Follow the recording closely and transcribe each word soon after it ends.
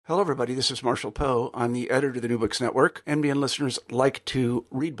Hello, everybody. This is Marshall Poe. I'm the editor of the New Books Network. NBN listeners like to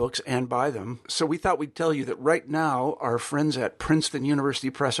read books and buy them. So we thought we'd tell you that right now, our friends at Princeton University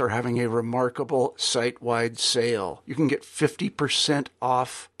Press are having a remarkable site-wide sale. You can get 50%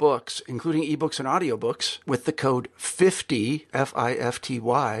 off books, including ebooks and audiobooks, with the code 50,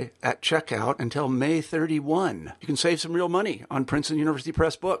 F-I-F-T-Y, at checkout until May 31. You can save some real money on Princeton University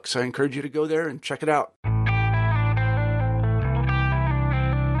Press books. I encourage you to go there and check it out.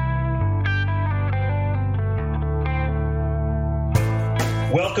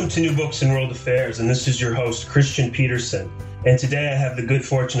 Welcome to New Books and World Affairs, and this is your host, Christian Peterson. And today I have the good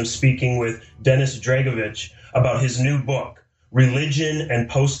fortune of speaking with Denis Dragovich about his new book, Religion and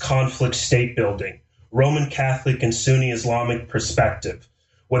Post-Conflict State Building, Roman Catholic and Sunni Islamic Perspective,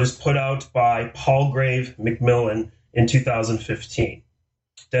 what is put out by Palgrave Macmillan in 2015.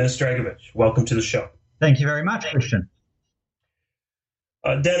 Denis Dragovich, welcome to the show. Thank you very much, Christian.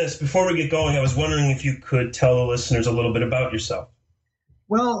 Denis, before we get going, I was wondering if you could tell the listeners a little bit about yourself.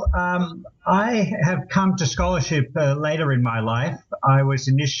 Well, I have come to scholarship later in my life. I was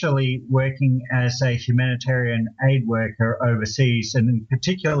initially working as a humanitarian aid worker overseas, and in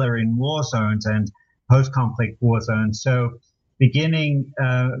particular in war zones and post-conflict war zones. So beginning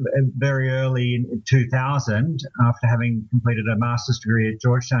very early in 2000, after having completed a master's degree at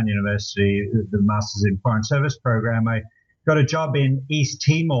Georgetown University, the Masters in Foreign Service program, I got a job in East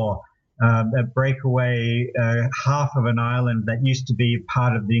Timor, a breakaway half of an island that used to be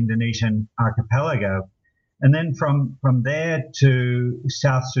part of the Indonesian archipelago. And then from there to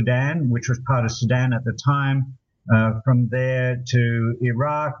South Sudan, which was part of Sudan at the time, from there to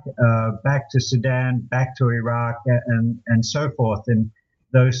Iraq, back to Sudan, back to Iraq, and so forth, in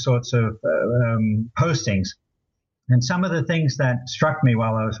those sorts of postings. And some of the things that struck me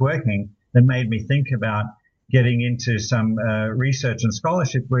while I was working that made me think about getting into some research and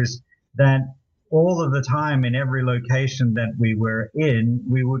scholarship was that all of the time in every location that we were in,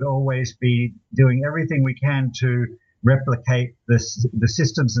 we would always be doing everything we can to replicate the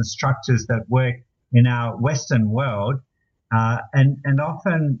systems and structures that work in our Western world, and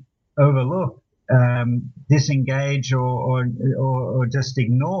often overlook, disengage or just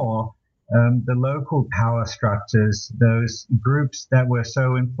ignore the local power structures, those groups that were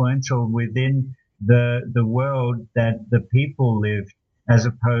so influential within the world that the people lived, as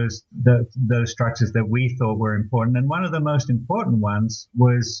opposed to those structures that we thought were important. And one of the most important ones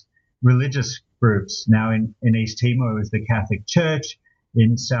was religious groups. Now, in East Timor, it was the Catholic Church.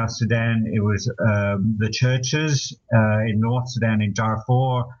 In South Sudan, it was the churches. In North Sudan, in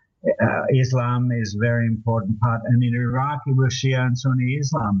Darfur, Islam is a very important part. And in Iraq, it was Shia and Sunni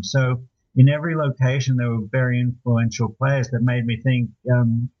Islam. So in every location, there were very influential players that made me think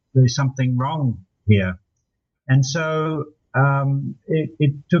there's something wrong here. And so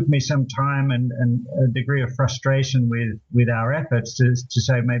it took me some time and a degree of frustration with our efforts to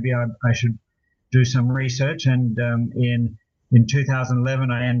say maybe I should do some research. And in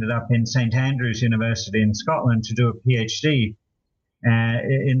 2011, I ended up in St Andrews University in Scotland to do a PhD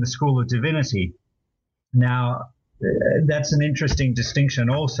in the School of Divinity. Now, that's an interesting distinction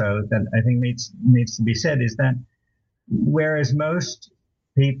also that I think needs to be said, is that whereas most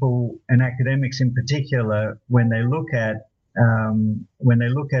people and academics in particular, when they look at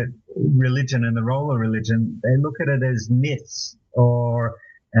religion and the role of religion, they look at it as myths or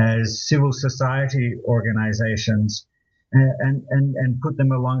as civil society organizations, and put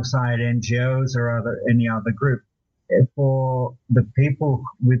them alongside NGOs or any other group. For the people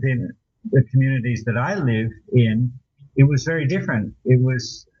within the communities that I live in, it was very different. It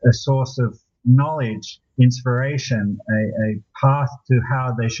was a source of knowledge, inspiration, a path to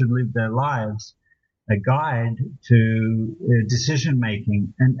how they should live their lives, a guide to decision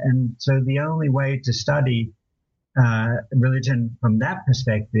making. And so the only way to study religion from that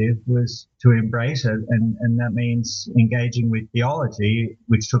perspective was to embrace it. And that means engaging with theology,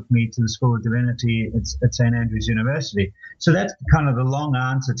 which took me to the School of Divinity at St Andrews University. So that's kind of the long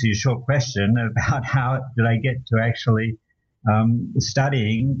answer to your short question about how did I get to actually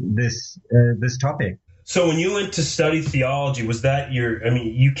studying this topic. So when you went to study theology, was that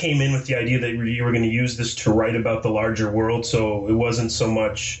you came in with the idea that you were going to use this to write about the larger world, so it wasn't so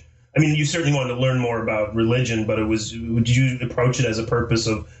much, you certainly wanted to learn more about religion, but did you approach it as a purpose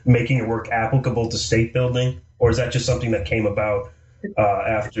of making your work applicable to state building, or is that just something that came about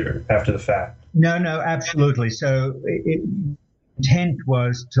after the fact? No, absolutely. So intent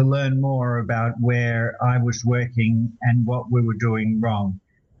was to learn more about where I was working and what we were doing wrong.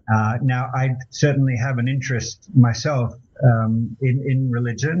 Now, I certainly have an interest myself in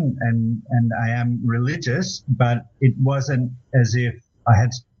religion, and I am religious, but it wasn't as if I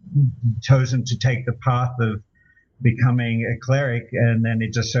had chosen to take the path of becoming a cleric, and then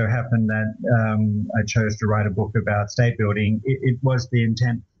it just so happened that I chose to write a book about state building. It was the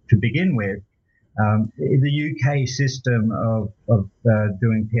intent to begin with. The UK system of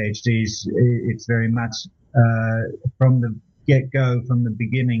doing PhDs, it's very much from the get-go, from the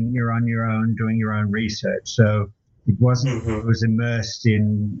beginning, you're on your own, doing your own research. So it wasn't, it was immersed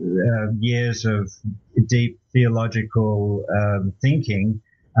in years of deep theological thinking.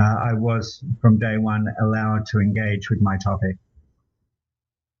 I was, from day one, allowed to engage with my topic.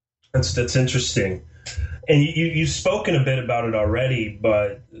 That's interesting. And you've spoken a bit about it already,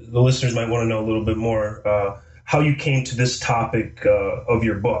 but the listeners might want to know a little bit more how you came to this topic of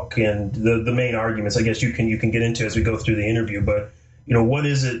your book and the main arguments. I guess you can get into as we go through the interview. But what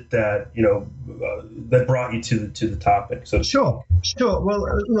is it that that brought you to the topic? So Sure.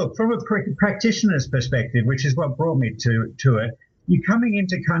 Well, look, from a practitioner's perspective, which is what brought me to it. You're coming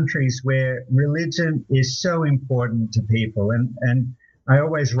into countries where religion is so important to people, and I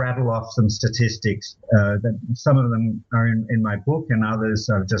always rattle off some statistics that some of them are in my book, and others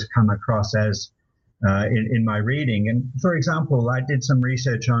I've just come across as in my reading. And for example, I did some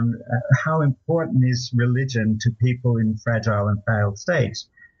research on how important is religion to people in fragile and failed states,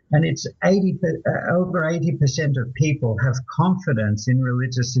 and it's over 80% of people have confidence in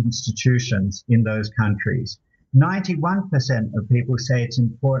religious institutions in those countries. 91% of people say it's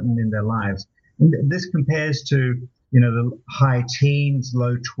important in their lives. And this compares to, the high teens,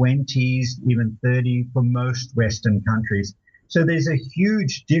 low 20s, even 30 for most Western countries. So there's a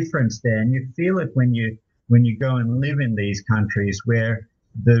huge difference there. And you feel it when you go and live in these countries where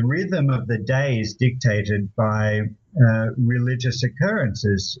the rhythm of the day is dictated by religious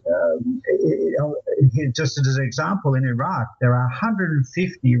occurrences. Just as an example, in Iraq, there are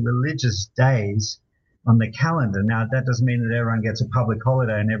 150 religious days on the calendar. Now, that doesn't mean that everyone gets a public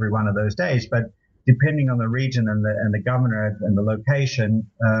holiday on every one of those days, but depending on the region and the governor and the location,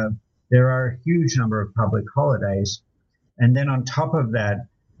 there are a huge number of public holidays. And then on top of that,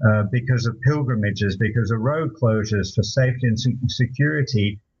 because of pilgrimages, because of road closures for safety and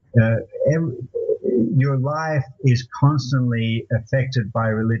security, your life is constantly affected by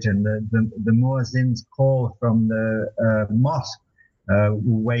religion. The muezzin's call from the mosque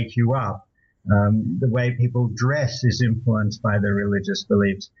will wake you up. The way people dress is influenced by their religious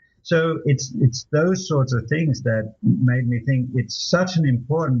beliefs. So it's those sorts of things that made me think it's such an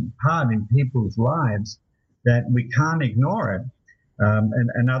important part in people's lives that we can't ignore it. And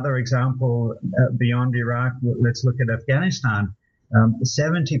another example beyond Iraq, let's look at Afghanistan.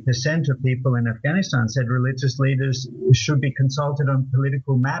 70% of people in Afghanistan said religious leaders should be consulted on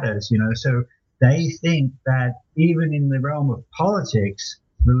political matters, so they think that even in the realm of politics,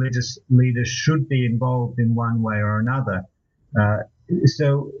 religious leaders should be involved in one way or another.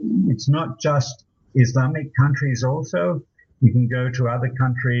 So it's not just Islamic countries also. You can go to other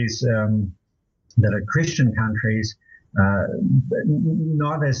countries that are Christian countries,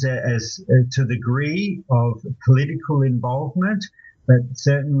 not as to the degree of political involvement, but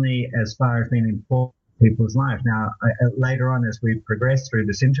certainly as far as being involved in people's lives. Now, later on, as we progress through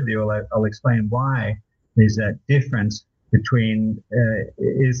this interview, I'll explain why there's that difference between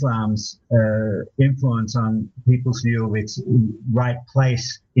Islam's influence on people's view of its right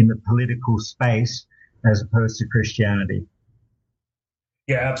place in the political space as opposed to Christianity.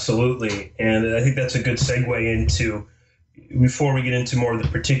 Yeah, absolutely. And I think that's a good segue into, before we get into more of the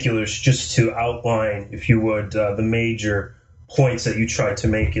particulars, just to outline, if you would, the major points that you try to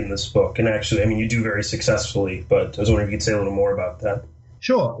make in this book. And actually, you do very successfully, but I was wondering if you could say a little more about that.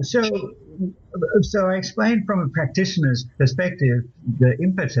 Sure. So I explained from a practitioner's perspective the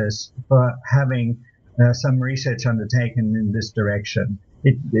impetus for having some research undertaken in this direction.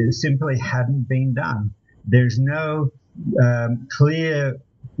 It simply hadn't been done. There's no clear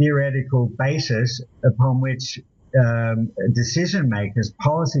theoretical basis upon which decision makers,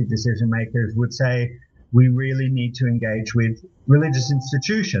 policy decision makers, would say we really need to engage with religious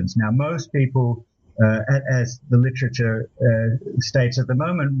institutions. Now, most people, as the literature states at the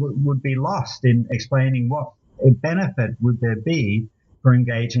moment, would be lost in explaining what benefit would there be for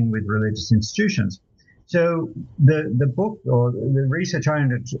engaging with religious institutions. So the book, or the research I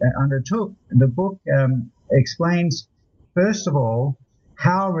undertook, the book explains, first of all,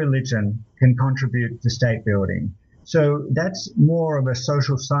 how religion can contribute to state building. So that's more of a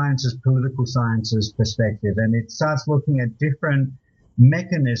social sciences, political sciences perspective, and it starts looking at different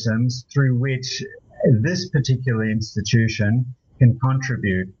mechanisms through which this particular institution can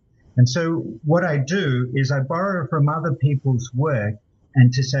contribute. And so what I do is I borrow from other people's work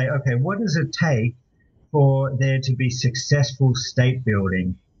and to say, okay, what does it take for there to be successful state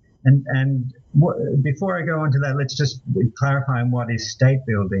building? Before I go on to that, let's just clarify what is state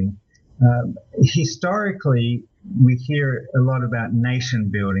building. Historically, we hear a lot about nation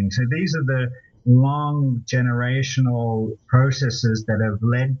building. So these are the long generational processes that have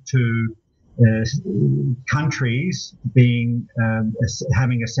led to countries being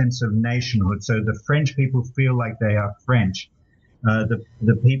having a sense of nationhood. So the French people feel like they are French.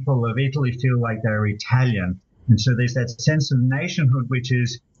 The people of Italy feel like they're Italian. And so there's that sense of nationhood, which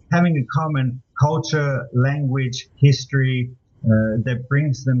is having a common culture, language, history that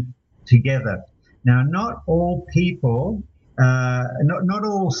brings them together. Now, not all people, not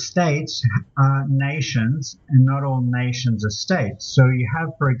all states are nations, and not all nations are states. So you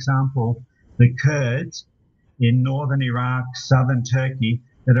have, for example, the Kurds in northern Iraq, southern Turkey,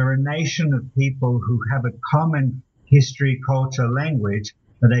 that are a nation of people who have a common history, culture, language,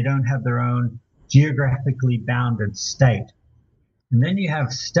 but they don't have their own geographically bounded state. And then you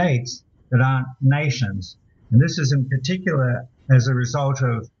have states that aren't nations. And this is in particular as a result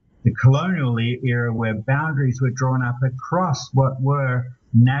of the colonial era, where boundaries were drawn up across what were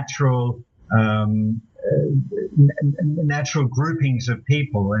natural groupings of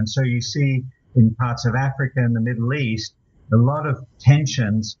people. And so you see in parts of Africa and the Middle East a lot of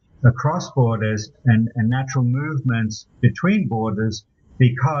tensions across borders and natural movements between borders,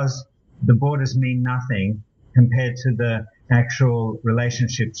 because the borders mean nothing compared to the actual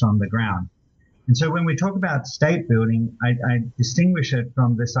relationships on the ground. And so when we talk about state building, I distinguish it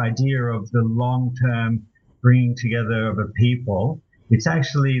from this idea of the long-term bringing together of a people. It's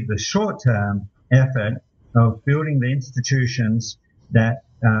actually the short-term effort of building the institutions that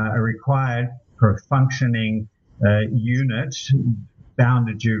are required for a functioning unit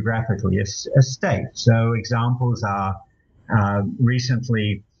bounded geographically, a state. So examples are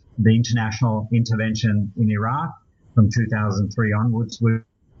recently the international intervention in Iraq from 2003 onwards,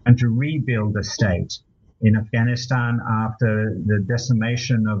 and to rebuild the state. In Afghanistan, after the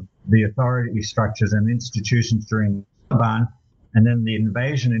decimation of the authority structures and institutions during the Taliban, and then the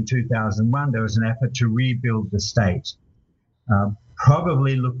invasion in 2001, there was an effort to rebuild the state.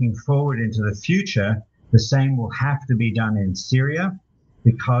 Probably looking forward into the future, the same will have to be done in Syria,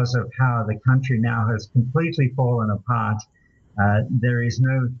 because of how the country now has completely fallen apart. There is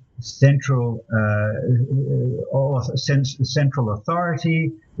no central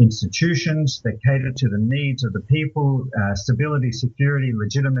authority, institutions that cater to the needs of the people, stability, security,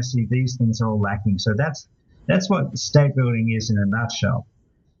 legitimacy. These things are all lacking. So that's what state building is in a nutshell.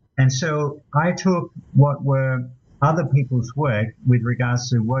 And so I took what were other people's work with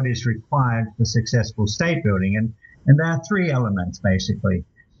regards to what is required for successful state building, and there are three elements basically.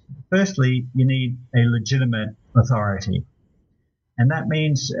 Firstly, you need a legitimate authority. And that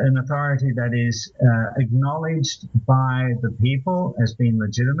means an authority that is acknowledged by the people as being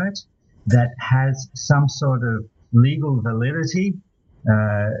legitimate, that has some sort of legal validity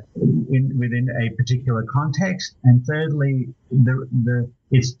within a particular context. And thirdly,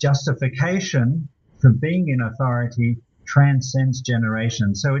 its justification for being in authority transcends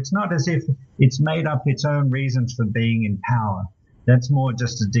generations. So it's not as if it's made up its own reasons for being in power. That's more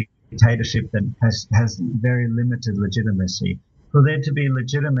just a dictatorship that has very limited legitimacy. For there to be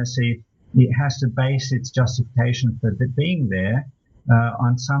legitimacy, it has to base its justification for being there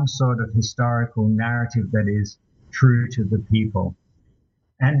on some sort of historical narrative that is true to the people.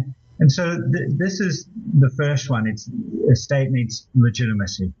 And so this is the first one. A state needs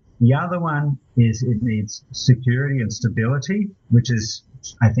legitimacy. The other one is it needs security and stability, which is,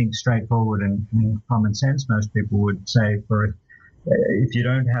 I think, straightforward and common sense. Most people would say if you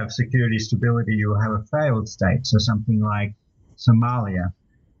don't have security, stability, you will have a failed state. So something like Somalia,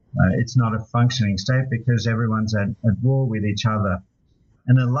 it's not a functioning state because everyone's at war with each other.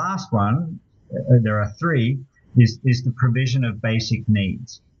 And the last one, there are three, is the provision of basic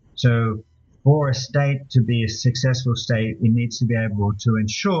needs. So for a state to be a successful state, it needs to be able to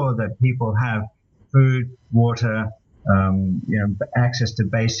ensure that people have food, water, access to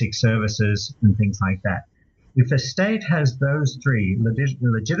basic services and things like that. If a state has those three,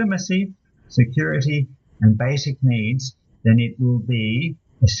 legitimacy, security, and basic needs, then it will be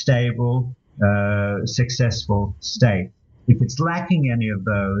a stable, successful state. If it's lacking any of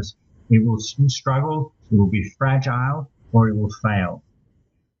those, it will struggle, it will be fragile, or it will fail.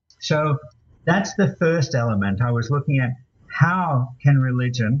 So that's the first element. I was looking at how can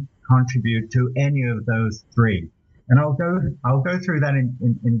religion contribute to any of those three. And I'll go through that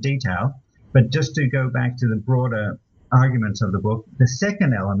in detail, but just to go back to the broader arguments of the book, the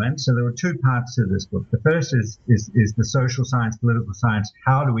second element, so there were two parts to this book. The first is the social science, political science.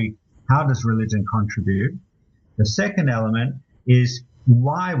 How does religion contribute? The second element is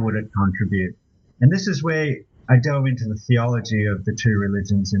why would it contribute? And this is where I delve into the theology of the two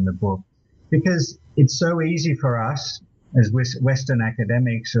religions in the book, because it's so easy for us as Western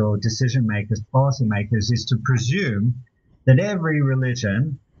academics or decision makers, policy makers, is to presume that every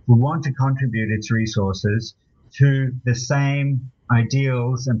religion will want to contribute its resources to the same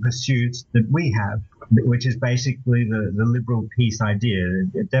ideals and pursuits that we have, which is basically the liberal peace idea,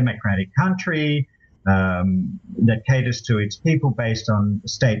 a democratic country that caters to its people based on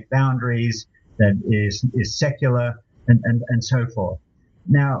state boundaries, that is secular, and so forth.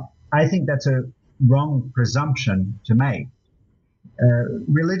 Now, I think that's a wrong presumption to make.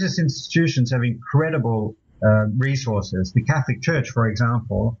 Religious institutions have incredible resources. The Catholic Church, for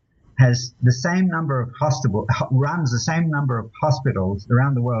example, has the same number of runs the same number of hospitals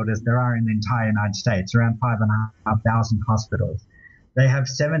around the world as there are in the entire United States, around 5,500 hospitals. They have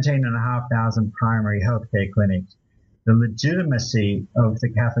 17,500 primary healthcare clinics. The legitimacy of the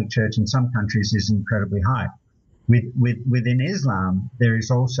Catholic Church in some countries is incredibly high. Within Islam, there is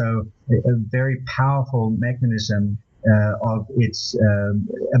also a very powerful mechanism of its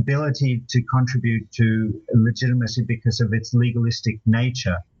ability to contribute to legitimacy because of its legalistic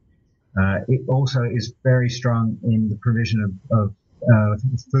nature. It also is very strong in the provision of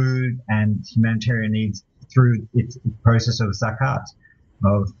food and humanitarian needs through its process of zakat,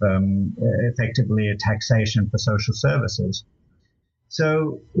 of effectively a taxation for social services.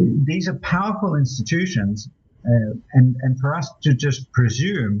 So these are powerful institutions, and for us to just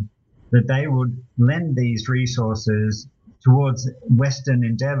presume that they would lend these resources towards Western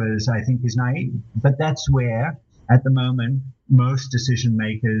endeavors, I think is naive. But that's where, at the moment, most decision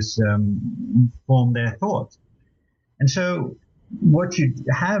makers form their thoughts. And so what you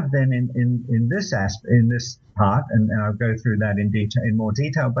have then in this part, and I'll go through that in more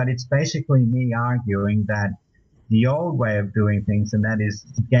detail, but it's basically me arguing that the old way of doing things, and that is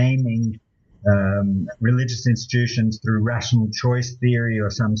gaming religious institutions through rational choice theory or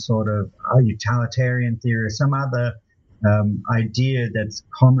some sort of utilitarian theory or some other idea that's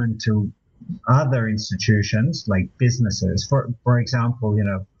common to other institutions like businesses. For example,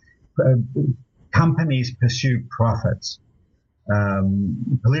 companies pursue profits.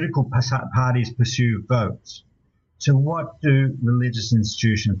 Political parties pursue votes. So what do religious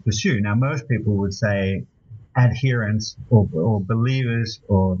institutions pursue? Now, most people would say adherence or believers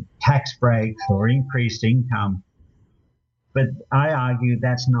or tax breaks or increased income. But I argue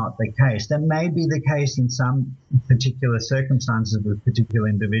that's not the case. That may be the case in some particular circumstances with particular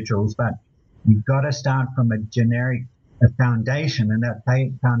individuals, but you've got to start from a generic foundation, and that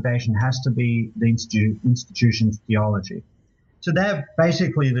foundation has to be the institution's theology. So they're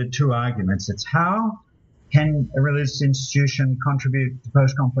basically the two arguments. It's how can a religious institution contribute to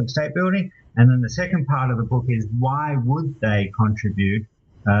post-conflict state building? And then the second part of the book is why would they contribute,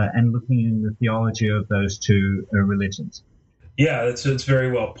 and looking in the theology of those two religions. Yeah, it's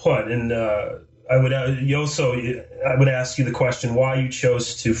very well put. And I would ask you the question why you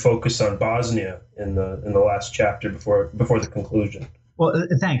chose to focus on Bosnia in the last chapter before the conclusion. Well,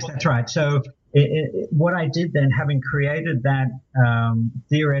 thanks. That's right. So what I did then, having created that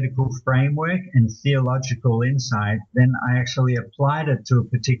theoretical framework and theological insight, then I actually applied it to a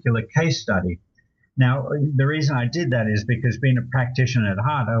particular case study. Now, the reason I did that is because being a practitioner at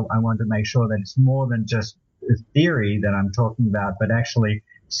heart, I wanted to make sure that it's more than just a theory that I'm talking about, but actually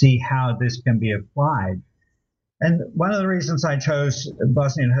see how this can be applied. And one of the reasons I chose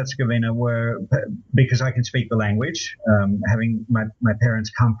Bosnia and Herzegovina were because I can speak the language, having my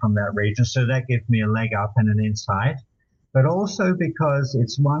parents come from that region, so that gives me a leg up and an insight. But also because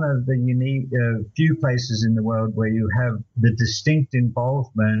it's one of the unique few places in the world where you have the distinct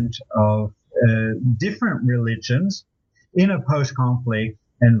involvement of different religions in a post-conflict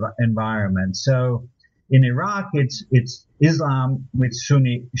environment. So in Iraq, it's Islam with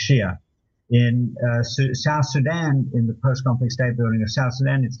Sunni Shia. In South Sudan, in the post-conflict state building of South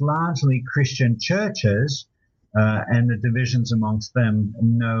Sudan, it's largely Christian churches, and the divisions amongst them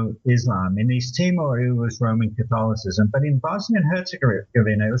no Islam. In East Timor, it was Roman Catholicism. But in Bosnia and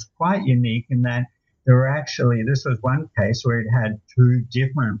Herzegovina, it was quite unique in that this was one case where it had two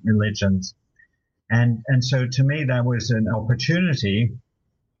different religions. And so to me, that was an opportunity,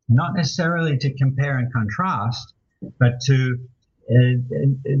 not necessarily to compare and contrast, but to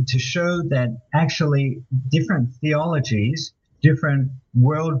show that actually different theologies, different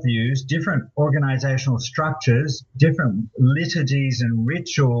worldviews, different organizational structures, different liturgies and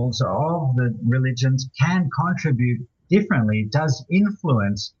rituals of the religions can contribute differently, does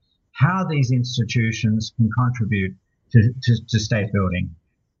influence how these institutions can contribute to state building.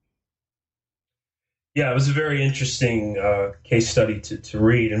 Yeah, it was a very interesting case study to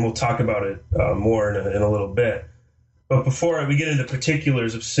read, and we'll talk about it more in a little bit. But before we get into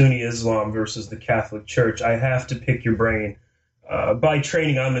particulars of Sunni Islam versus the Catholic Church, I have to pick your brain. By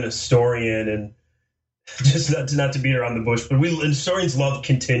training, I'm an historian, and just not to beat around the bush, but historians love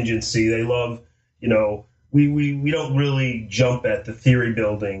contingency. They love, we don't really jump at the theory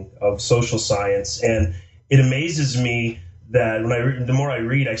building of social science, and it amazes me that the more I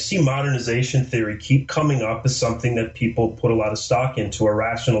read, I see modernization theory keep coming up as something that people put a lot of stock into, or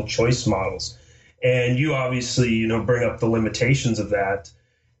rational choice models. And you obviously, bring up the limitations of that.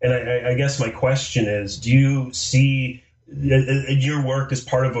 And I guess my question is, do you see your work as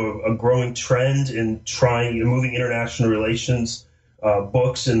part of a growing trend in moving international relations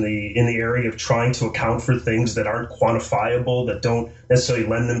books in the area of trying to account for things that aren't quantifiable, that don't necessarily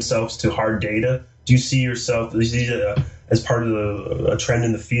lend themselves to hard data? Do you see yourself as part of a trend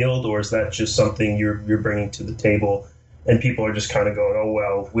in the field, or is that just something you're bringing to the table, and people are just kind of going, oh,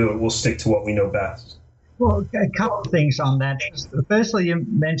 well, we'll stick to what we know best? Well, a couple of things on that. Firstly, you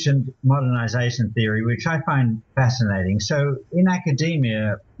mentioned modernization theory, which I find fascinating. So in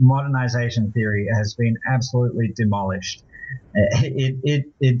academia, modernization theory has been absolutely demolished.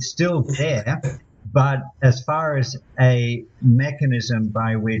 It's still there, but as far as a mechanism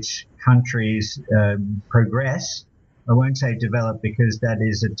by which countries progress, I won't say develop because that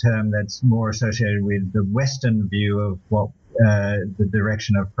is a term that's more associated with the Western view of what the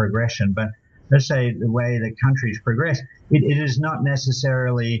direction of progression, but let's say the way that countries progress, it is not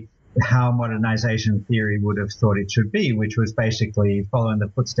necessarily how modernization theory would have thought it should be, which was basically following the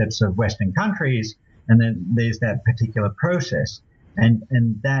footsteps of Western countries, and then there's that particular process. And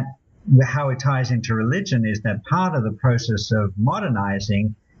that, how it ties into religion is that part of the process of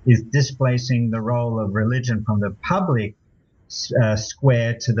modernizing is displacing the role of religion from the public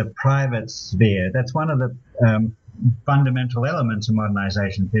square to the private sphere. That's one of the fundamental elements of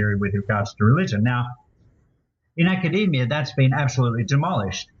modernization theory with regards to religion. Now, in academia, that's been absolutely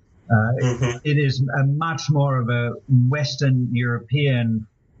demolished. It is a much more of a Western European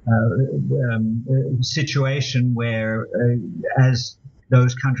situation where, as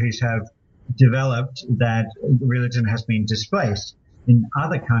those countries have developed, that religion has been displaced. In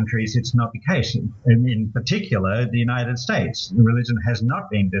other countries, it's not the case. In particular, the United States, religion has not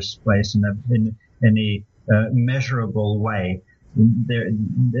been displaced in any measurable way.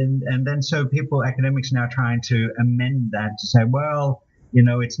 And then so academics now trying to amend that to say, well,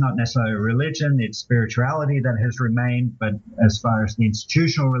 it's not necessarily religion, it's spirituality that has remained, but as far as the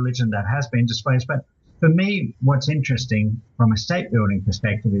institutional religion, that has been displaced. But for me, what's interesting from a state building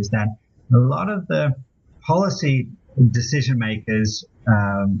perspective is that a lot of the policy decision makers,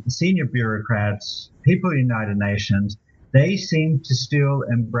 senior bureaucrats, people in the United Nations, they seem to still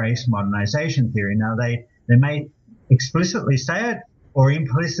embrace modernization theory. Now, they may explicitly say it or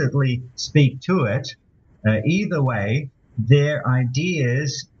implicitly speak to it. Either way, their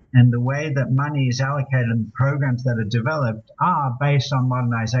ideas and the way that money is allocated and programs that are developed are based on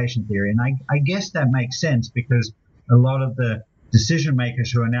modernization theory. And I guess that makes sense because a lot of the decision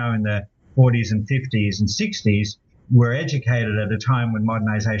makers who are now in the 40s and 50s and 60s were educated at a time when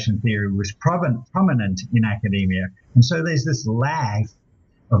modernization theory was prominent in academia. And so there's this lag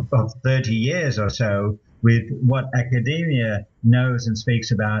of 30 years or so with what academia knows and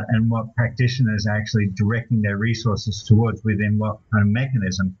speaks about and what practitioners are actually directing their resources towards within what kind of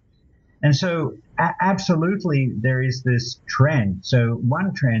mechanism. And so absolutely there is this trend. So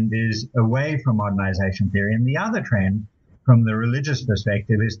one trend is away from modernization theory, and the other trend from the religious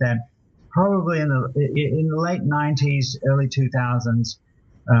perspective is that probably in the late 90s, early 2000s,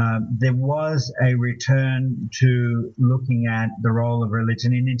 there was a return to looking at the role of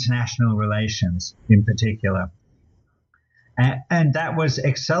religion in international relations in particular. And that was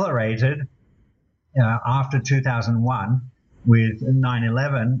accelerated after 2001 with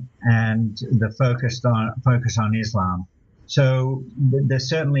 9/11 and the focus on Islam. So there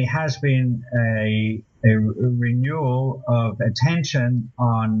certainly has been a renewal of attention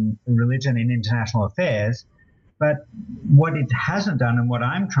on religion in international affairs. But what it hasn't done, and what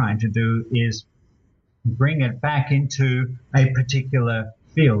I'm trying to do, is bring it back into a particular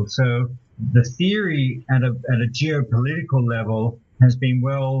field. So the theory at a geopolitical level has been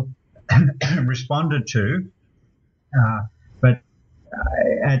well responded to, but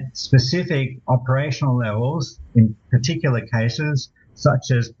at specific operational levels, in particular cases,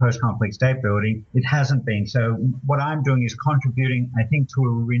 such as post-conflict state building, it hasn't been. So what I'm doing is contributing, I think, to a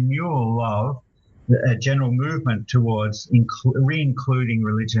renewal of a general movement towards re-including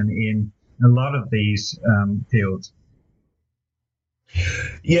religion in a lot of these fields.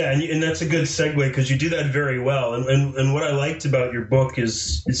 Yeah, and that's a good segue because you do that very well. And what I liked about your book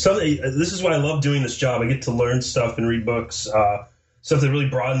is it's something. This is why I love doing this job. I get to learn stuff and read books, stuff that really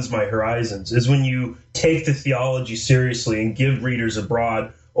broadens my horizons. Is when you take the theology seriously and give readers a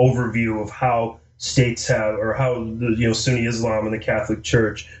broad overview of how states have, or how Sunni Islam and the Catholic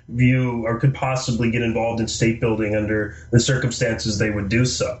Church view or could possibly get involved in state building under the circumstances they would do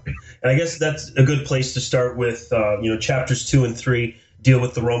so. And I guess that's a good place to start with. Chapters 2 and 3 deal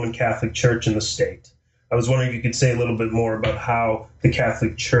with the Roman Catholic Church and the state. I was wondering if you could say a little bit more about how the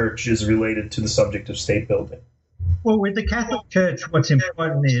Catholic Church is related to the subject of state building. Well, with the Catholic Church, what's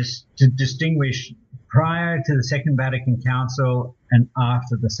important is to distinguish prior to the Second Vatican Council and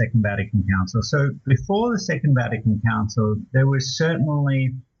after the Second Vatican Council. So before the Second Vatican Council, there was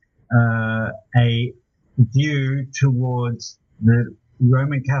certainly a view towards the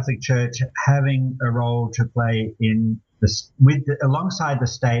Roman Catholic Church having a role to play in alongside the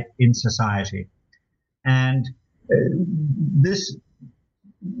state in society. And this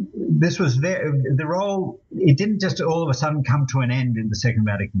was the role. It didn't just all of a sudden come to an end in the Second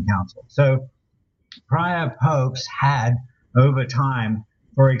Vatican Council. So prior popes had, over time,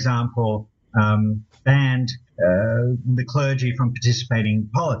 for example, banned the clergy from participating in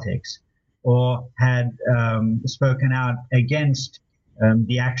politics, or had spoken out against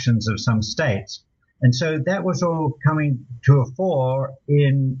the actions of some states. And so that was all coming to a fore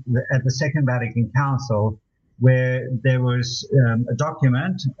at the Second Vatican Council, where there was a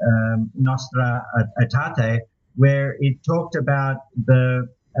document, Nostra Aetate, where it talked about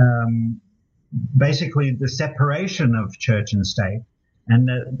basically the separation of church and state, and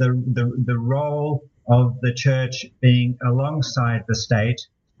the role of the church being alongside the state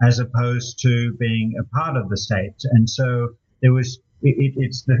as opposed to being a part of the state. And so there was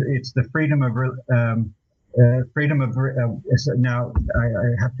it's the freedom of now I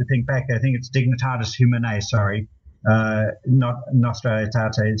have to think back. I think it's Dignitatis Humanae. Sorry, not Nostra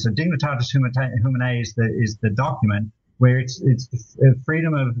Aetate. So Dignitatis Humanae is the document where it's the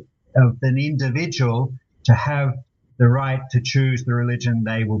freedom of an individual to have the right to choose the religion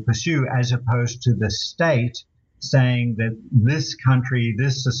they will pursue, as opposed to the state saying that this country,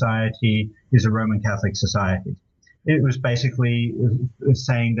 this society is a Roman Catholic society. It was basically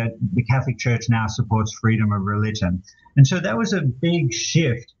saying that the Catholic Church now supports freedom of religion. And so that was a big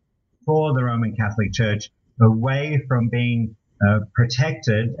shift for the Roman Catholic Church, away from being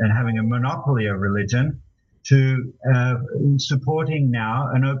protected and having a monopoly of religion to supporting now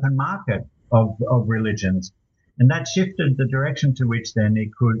an open market of religions. And that shifted the direction to which then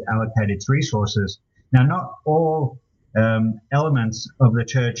it could allocate its resources. Now, not all elements of the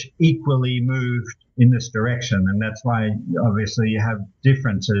church equally moved in this direction, and that's why obviously you have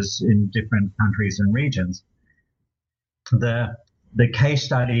differences in different countries and regions. The case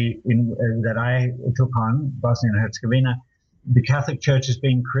study that I took on, Bosnia and Herzegovina, the Catholic Church is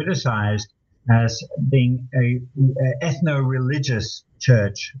being criticized as being a ethno-religious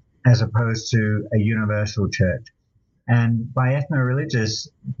church as opposed to a universal church. And by ethno-religious,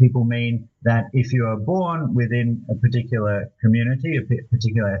 people mean that if you are born within a particular community, a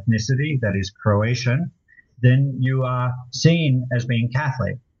particular ethnicity, that is Croatian, then you are seen as being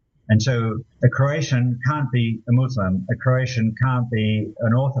Catholic. And so a Croatian can't be a Muslim. A Croatian can't be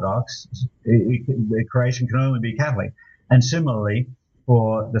an Orthodox. A Croatian can only be Catholic. And similarly,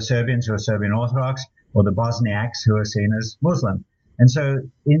 for the Serbians who are Serbian Orthodox, or the Bosniaks who are seen as Muslim. And so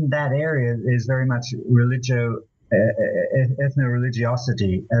in that area is very much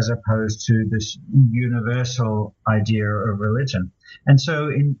ethno-religiosity as opposed to this universal idea of religion. And so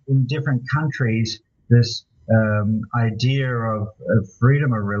in different countries, this idea of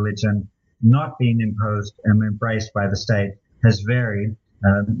freedom of religion not being imposed and embraced by the state has varied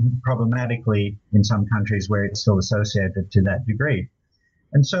problematically in some countries where it's still associated to that degree.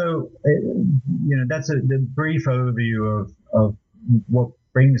 And so, that's the brief overview of what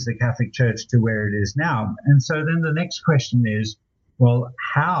brings the Catholic Church to where it is now. And so then the next question is, well,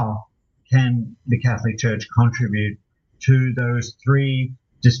 how can the Catholic Church contribute to those three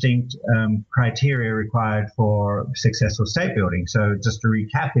distinct criteria required for successful state building? So just to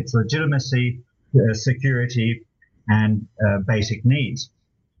recap, it's legitimacy, security, and basic needs.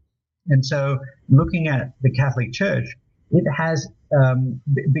 And so looking at the Catholic Church, it has,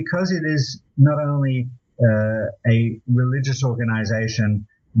 because it is not only a religious organization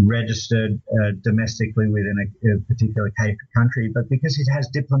registered domestically within a particular country, but because it has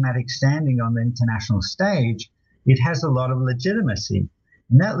diplomatic standing on the international stage, it has a lot of legitimacy.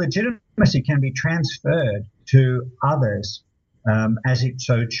 And that legitimacy can be transferred to others as it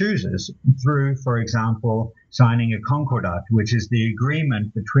so chooses through, for example, signing a concordat, which is the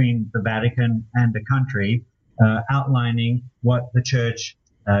agreement between the Vatican and the country outlining what the church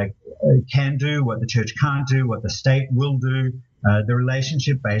can do, what the church can't do, what the state will do, the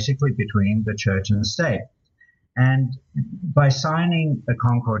relationship basically between the church and the state. And by signing a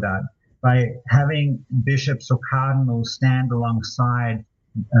concordat, by having bishops or cardinals stand alongside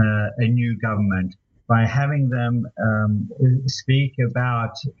a new government, by having them speak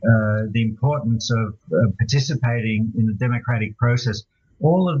about the importance of participating in the democratic process,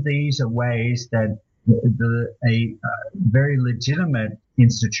 all of these are ways that a very legitimate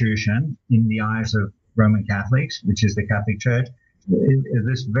institution in the eyes of Roman Catholics, which is the Catholic Church,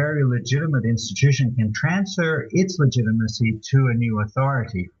 this very legitimate institution can transfer its legitimacy to a new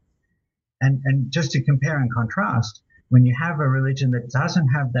authority. And just to compare and contrast, when you have a religion that doesn't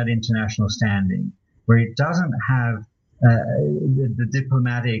have that international standing, where it doesn't have the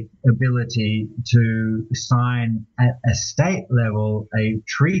diplomatic ability to sign at a state level a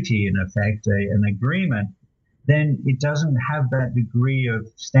treaty, in effect, an agreement, then it doesn't have that degree of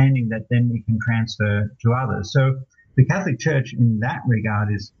standing that then it can transfer to others. So the Catholic Church in that regard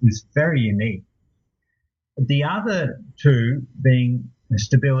is very unique. The other two being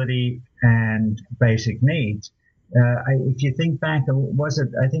stability and basic needs. If you think back,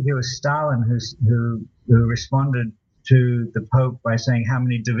 I think it was Stalin who responded to the Pope by saying, how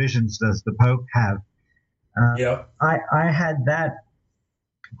many divisions does the Pope have? I had that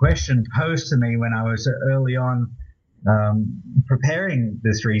question posed to me when I was early on preparing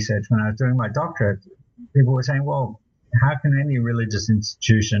this research, when I was doing my doctorate. People were saying, well, how can any religious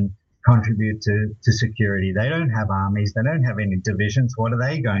institution contribute to security? They don't have armies. They don't have any divisions. What are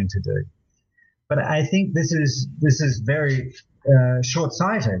they going to do? But I think this is very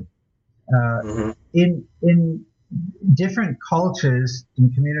short-sighted. In different cultures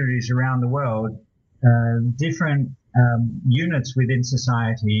and communities around the world, different units within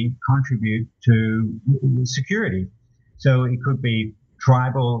society contribute to security. So it could be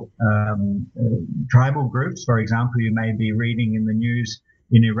tribal groups. For example, you may be reading in the news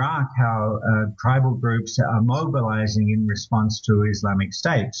in Iraq how tribal groups are mobilizing in response to Islamic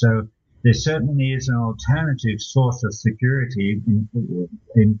State. So there certainly is an alternative source of security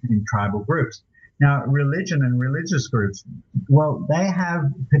in tribal groups. Now, religion and religious groups, well, they have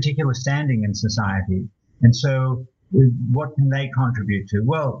particular standing in society. And so what can they contribute to?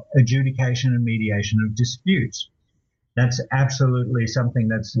 Well, adjudication and mediation of disputes. That's absolutely something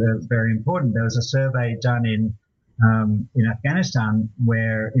that's very important. There was a survey done in Afghanistan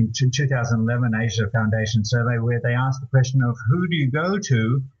where in 2011, Asia Foundation survey, where they asked the question of who do you go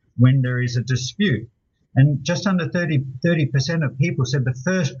to when there is a dispute? And just under 30% of people said the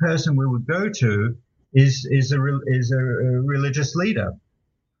first person we would go to is a religious leader.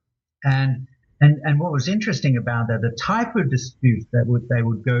 And what was interesting about that, the type of dispute that they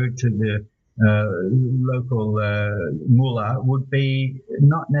would go to the local mullah would be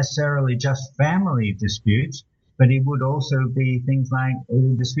not necessarily just family disputes, but it would also be things like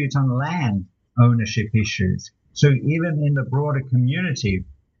disputes on land ownership issues. So even in the broader community,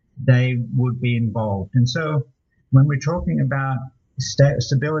 they would be involved. And so when we're talking about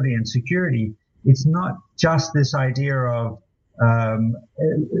stability and security, it's not just this idea of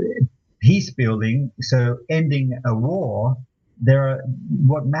peace building, so ending a war.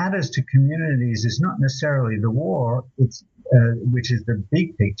 What matters to communities is not necessarily the war, which is the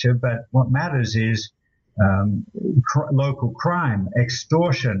big picture, but what matters is local crime,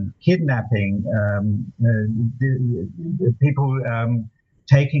 extortion, kidnapping, people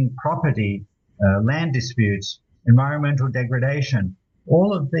taking property, land disputes, environmental degradation.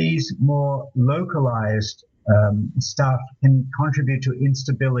 All of these more localized stuff can contribute to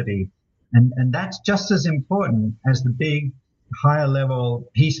instability. And that's just as important as the big, higher level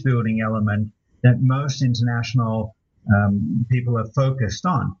peace building element that most international people are focused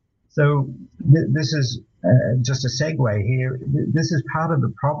on. So this is just a segue here. This is part of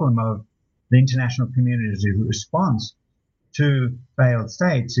the problem of the international community's response to failed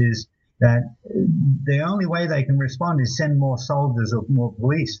states, is that the only way they can respond is send more soldiers or more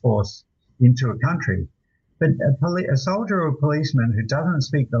police force into a country. But a soldier or a policeman who doesn't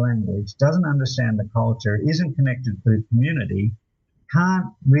speak the language, doesn't understand the culture, isn't connected to the community, can't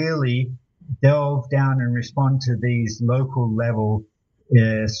really delve down and respond to these local level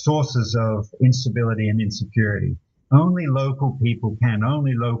sources of instability and insecurity. Only local people can,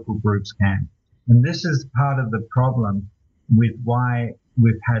 only local groups can. And this is part of the problem with why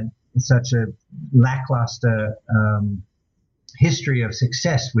we've had such a lackluster history of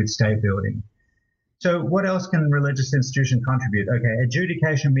success with state building. So what else can religious institutions contribute? Okay,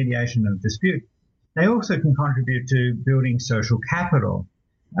 adjudication, mediation of dispute. They also can contribute to building social capital.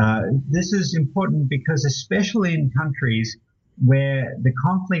 This is important because especially in countries where the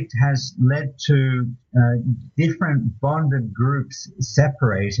conflict has led to different bonded groups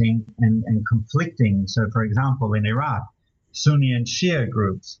separating and conflicting. So, for example, in Iraq, Sunni and Shia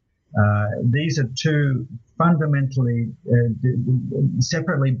groups. These are two fundamentally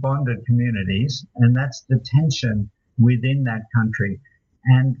separately bonded communities, and that's the tension within that country.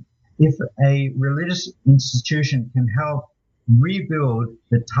 And if a religious institution can help rebuild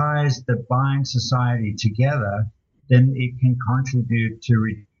the ties that bind society together, then it can contribute to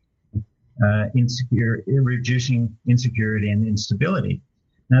reducing insecurity and instability.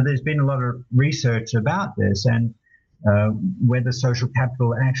 Now, there's been a lot of research about this and whether social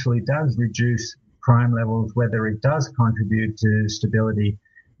capital actually does reduce crime levels, whether it does contribute to stability.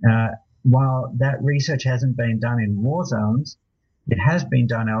 While that research hasn't been done in war zones, it has been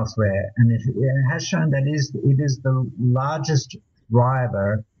done elsewhere, and it has shown that it is the largest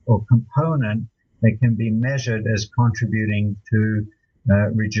driver or component that can be measured as contributing to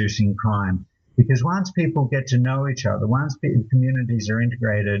reducing crime. Because once people get to know each other, once communities are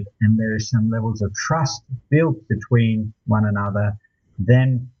integrated and there is some levels of trust built between one another,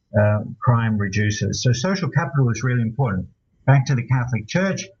 then crime reduces. So social capital is really important. Back to the Catholic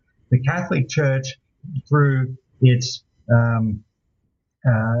Church. The Catholic Church, through its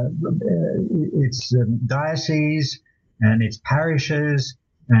diocese and its parishes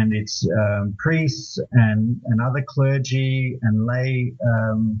and its priests and other clergy and lay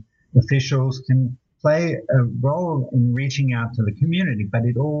officials can play a role in reaching out to the community, but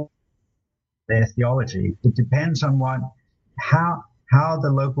it all their theology. It depends on how the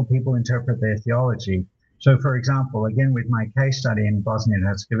local people interpret their theology. So, for example, again with my case study in Bosnia and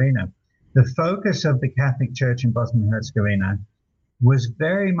Herzegovina, the focus of the Catholic Church in Bosnia and Herzegovina was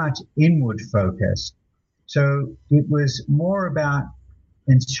very much inward focused. So it was more about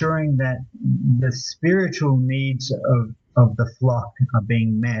ensuring that the spiritual needs of the flock are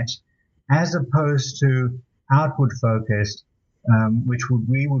being met, as opposed to outward focused, which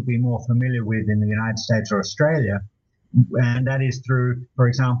we would be more familiar with in the United States or Australia. And that is through, for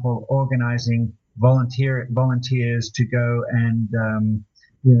example, organizing volunteers to go and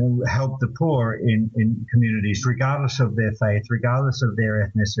help the poor in communities, regardless of their faith, regardless of their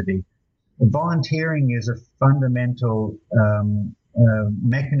ethnicity. Volunteering is a fundamental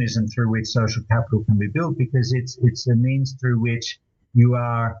mechanism through which social capital can be built, because it's a means through which you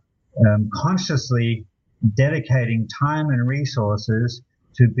are consciously dedicating time and resources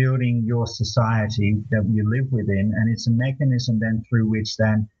to building your society that you live within, and it's a mechanism then through which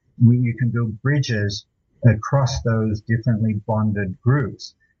then you can build bridges across those differently bonded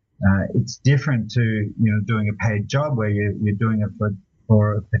groups. It's different to doing a paid job where you're doing it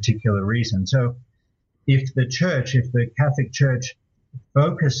for a particular reason. So if the Catholic Church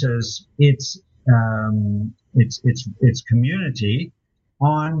focuses its community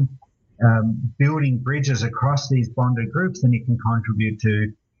on building bridges across these bonded groups, then it can contribute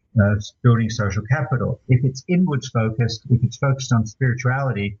to building social capital. If it's inwards focused, if it's focused on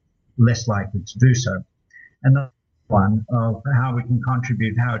spirituality, less likely to do so. And the one of how a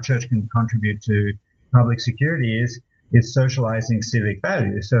church can contribute to public security is socializing civic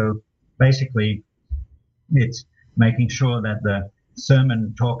values. So basically, it's making sure that the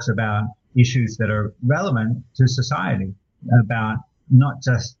sermon talks about issues that are relevant to society, about not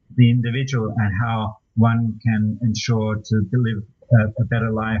just the individual and how one can ensure to live a better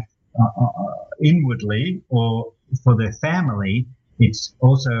life inwardly or for their family. It's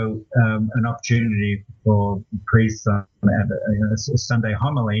also an opportunity for priests at a Sunday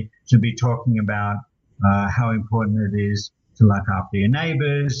homily to be talking about how important it is to look after your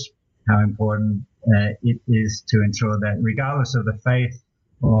neighbors, how important it is to ensure that regardless of the faith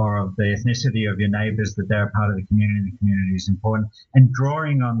or of the ethnicity of your neighbors, that they're part of the community is important, and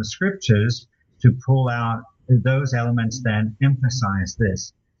drawing on the scriptures to pull out those elements that emphasize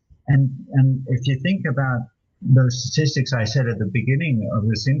this. And if you think about those statistics I said at the beginning of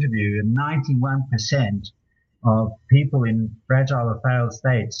this interview, 91% of people in fragile or failed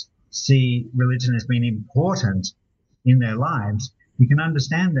states see religion as being important in their lives. You can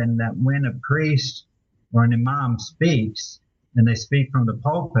understand then that when a priest or an imam speaks, and they speak from the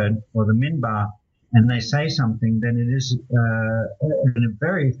pulpit or the minbar, and they say something, then it is in a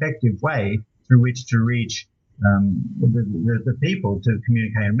very effective way through which to reach the people, to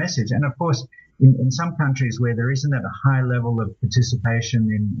communicate a message. And of course, in some countries where there isn't that high level of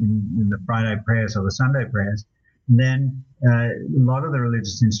participation in the Friday prayers or the Sunday prayers, then a lot of the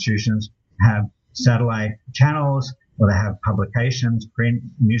religious institutions have satellite channels, or they have publications, print,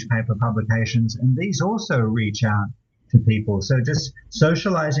 newspaper publications, and these also reach out to people. So just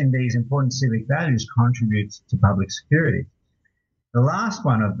socializing these important civic values contributes to public security. The last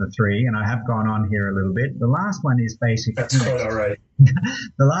one of the three, and I have gone on here a little bit, the last one is basic needs. That's quite all right.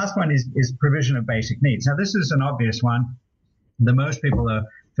 The last one is provision of basic needs. Now, this is an obvious one that most people are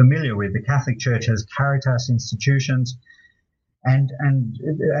familiar with. The Catholic Church has Caritas institutions, and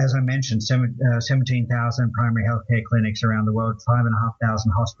as I mentioned, 17,000 primary healthcare clinics around the world,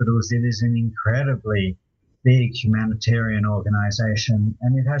 5,500 hospitals. It is an incredibly big humanitarian organization,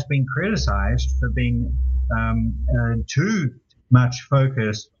 and it has been criticized for being too much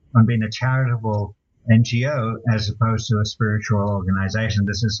focused on being a charitable NGO as opposed to a spiritual organization.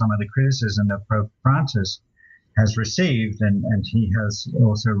 This is some of the criticism that Pope Francis has received, and he has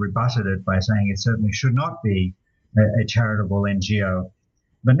also rebutted it by saying it certainly should not be a charitable NGO.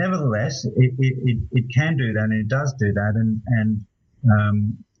 But nevertheless, it can do that, and it does do that, and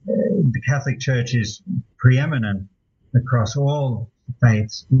the Catholic Church is preeminent across all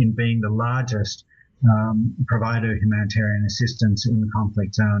faiths in being the largest provider of humanitarian assistance in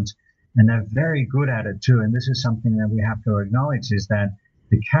conflict zones. And they're very good at it too. And this is something that we have to acknowledge, is that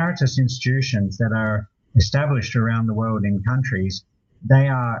the Caritas institutions that are established around the world in countries, they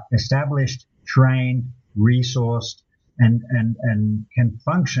are established, trained, resourced, and can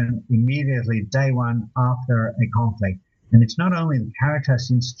function immediately day one after a conflict. And it's not only the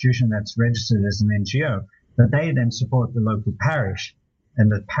Caritas institution that's registered as an NGO, but they then support the local parish. And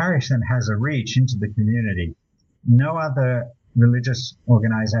the parish then has a reach into the community. No other religious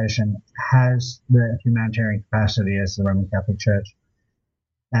organization has the humanitarian capacity as the Roman Catholic Church.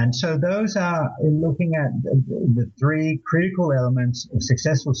 And so those are looking at the three critical elements of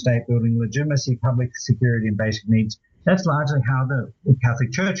successful state building: legitimacy, public security, and basic needs. That's largely how the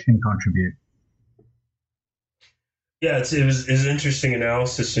Catholic Church can contribute. Yeah, it was an interesting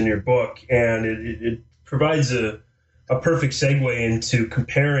analysis in your book, and it provides a perfect segue into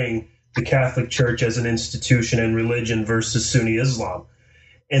comparing the Catholic Church as an institution and religion versus Sunni Islam.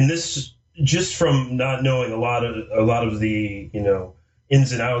 And this, just from not knowing a lot of the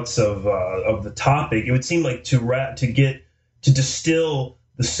ins and outs of the topic, it would seem like to distill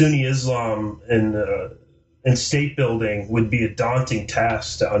the Sunni Islam and state building would be a daunting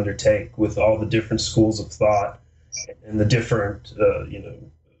task to undertake, with all the different schools of thought and the different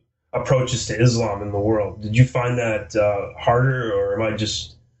approaches to Islam in the world. Did you find that harder, or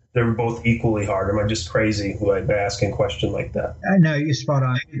they were both equally hard? Am I just crazy by asking a question like that? No, you're spot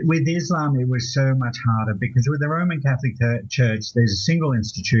on. With Islam, it was so much harder because with the Roman Catholic Church, there's a single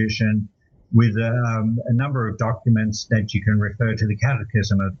institution with a number of documents that you can refer to: the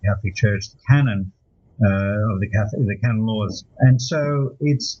Catechism of the Catholic Church, the canon of the canon laws. And so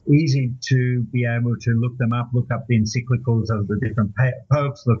it's easy to be able to look them up, look up the encyclicals of the different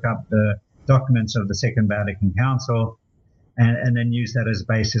popes, look up the documents of the Second Vatican Council, and then use that as a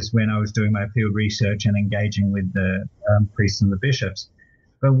basis when I was doing my field research and engaging with the priests and the bishops.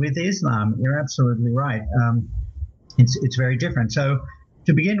 But with Islam, you're absolutely right. It's very different. So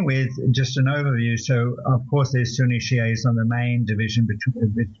to begin with, just an overview. So, of course, there's Sunni Shia Islam, the main division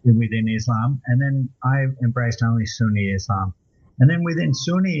within Islam. And then I embraced only Sunni Islam. And then within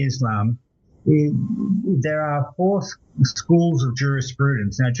Sunni Islam, there are four schools of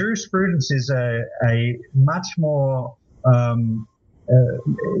jurisprudence. Now, jurisprudence is a much more,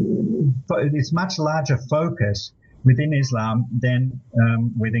 it's much larger focus within Islam than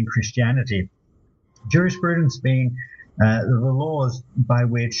within Christianity. Jurisprudence being the laws by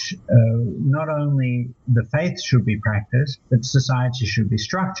which not only the faith should be practiced, but society should be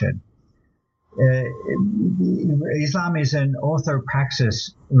structured. Islam is an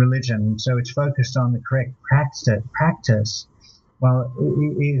orthopraxis religion, so it's focused on the correct practice, while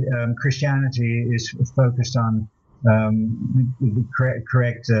Christianity is focused on the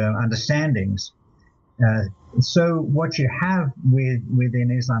correct understandings. So what you have within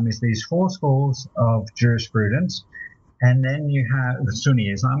Islam is these four schools of jurisprudence. And then you have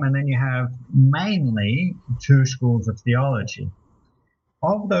Sunni Islam, and then you have mainly two schools of theology.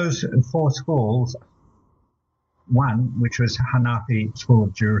 Of those four schools, one, which was Hanafi school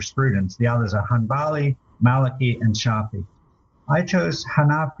of jurisprudence, the others are Hanbali, Maliki, and Shafi. I chose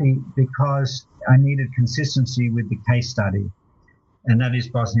Hanafi because I needed consistency with the case study, and that is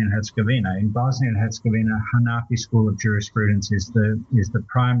Bosnia and Herzegovina. In Bosnia and Herzegovina, Hanafi school of jurisprudence is the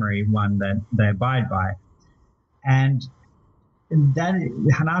primary one that they abide by. And that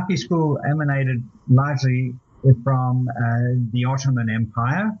Hanafi school emanated largely from the Ottoman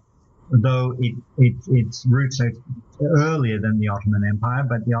Empire, though its roots are earlier than the Ottoman Empire,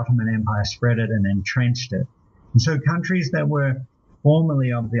 but the Ottoman Empire spread it and entrenched it. And so countries that were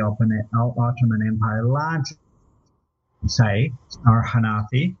formerly of the Ottoman Empire largely, say, are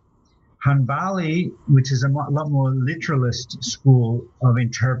Hanafi. Hanbali, which is a lot more literalist school of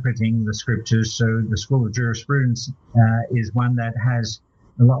interpreting the scriptures, so the school of jurisprudence is one that has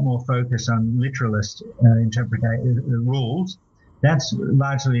a lot more focus on literalist rules. That's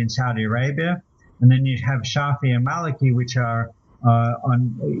largely in Saudi Arabia. And then you have Shafi and Maliki, which are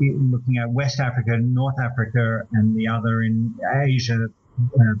looking at West Africa, North Africa, and the other in Asia,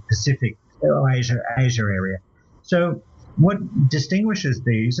 Pacific, Asia area. So what distinguishes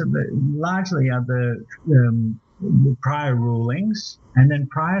these largely are the prior rulings, and then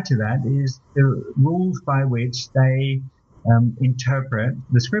prior to that is the rules by which they interpret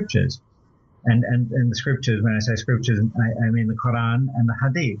the scriptures. And the scriptures, when I say scriptures, I mean the Quran and the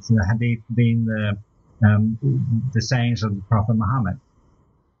Hadith. The Hadith being the sayings of the Prophet Muhammad.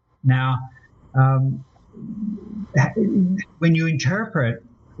 Now, when you interpret,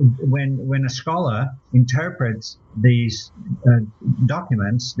 when a scholar interprets these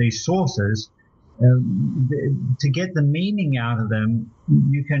documents, these sources, to get the meaning out of them,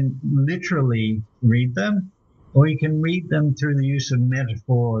 you can literally read them, or you can read them through the use of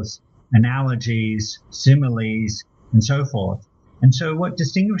metaphors, analogies, similes, and so forth. And so what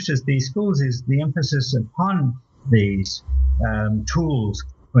distinguishes these schools is the emphasis upon these tools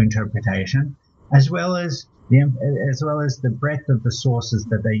for interpretation, as well as the breadth of the sources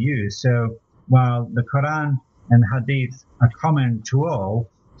that they use. So while the Quran and Hadith are common to all,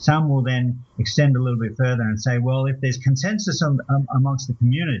 some will then extend a little bit further and say, well, if there's consensus amongst the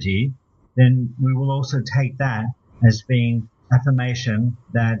community, then we will also take that as being affirmation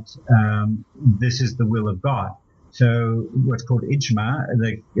that this is the will of God. So what's called ijma,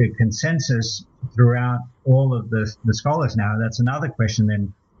 the consensus throughout all of the scholars now. That's another question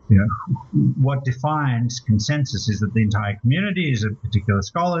then, what defines consensus? Is it the entire community? Is it particular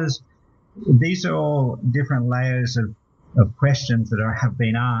scholars? These are all different layers of questions that have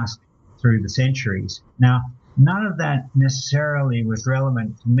been asked through the centuries. Now, none of that necessarily was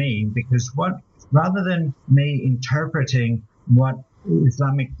relevant to me, because rather than me interpreting what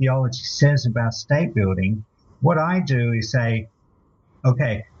Islamic theology says about state building, what I do is say,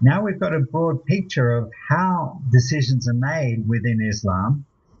 okay, now we've got a broad picture of how decisions are made within Islam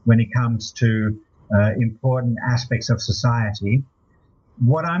when it comes to important aspects of society.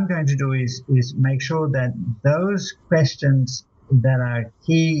 What I'm going to do is make sure that those questions that are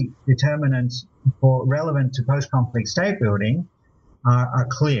key determinants relevant to post-conflict state building are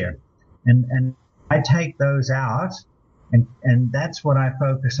clear. And I take those out, and that's what I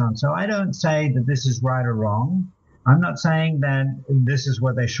focus on. So I don't say that this is right or wrong. I'm not saying that this is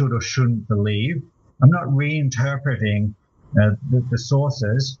what they should or shouldn't believe. I'm not reinterpreting the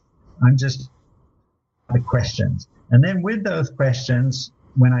sources. I'm just the questions. And then with those questions,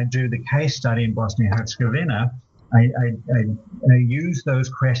 when I do the case study in Bosnia and Herzegovina, I use those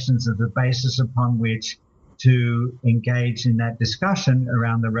questions as the basis upon which to engage in that discussion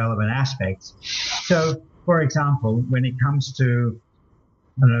around the relevant aspects. So, for example, when it comes to,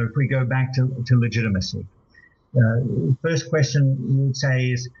 if we go back to legitimacy, first question you would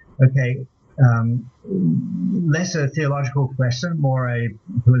say is, okay, less a theological question, more a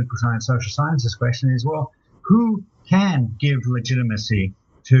political science, social sciences question is, well, who can give legitimacy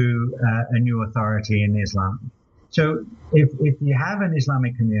to a new authority in Islam? So if you have an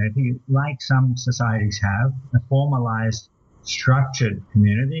Islamic community, like some societies have, a formalized, structured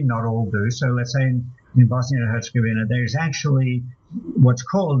community, not all do. So let's say in Bosnia and Herzegovina, there's actually what's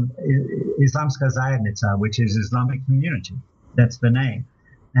called Islamska zajednica, which is Islamic community. That's the name.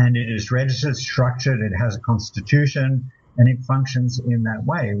 And it is registered, structured, it has a constitution, and it functions in that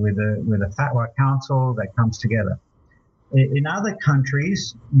way with a fatwa council that comes together. In other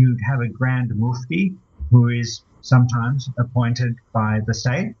countries, you have a grand mufti who is sometimes appointed by the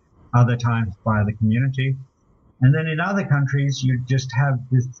state, other times by the community. And then in other countries, you just have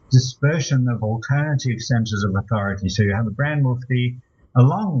this dispersion of alternative centers of authority. So you have a grand mufti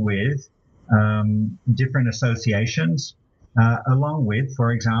along with different associations, along with,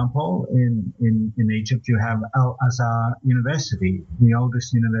 for example, in Egypt, you have Al-Azhar University, the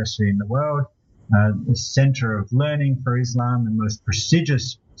oldest university in the world, the center of learning for Islam, the most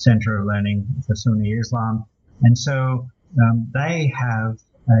prestigious center of learning for Sunni Islam. And so they have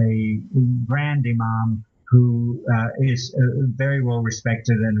a grand imam who is very well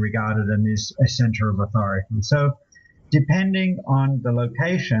respected and regarded and is a center of authority. So depending on the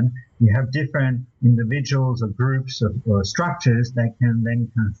location, you have different individuals or groups or structures that can then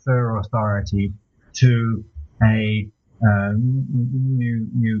confer authority to a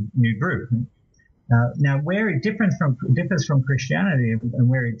new group. Now, where it differs from Christianity and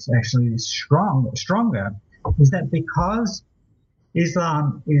where it's actually stronger is that because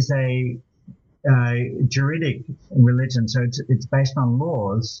Islam is a juridic religion, so it's based on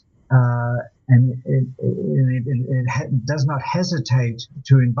laws, and it does not hesitate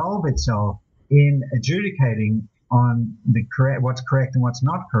to involve itself in adjudicating on what's correct and what's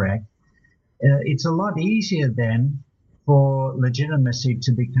not correct. It's a lot easier then for legitimacy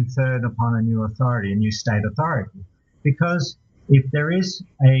to be conferred upon a new authority, a new state authority, because if there is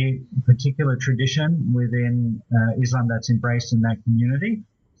a particular tradition within Islam that's embraced in that community,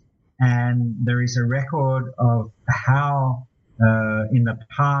 and there is a record of how in the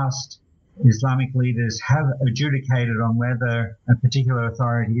past Islamic leaders have adjudicated on whether a particular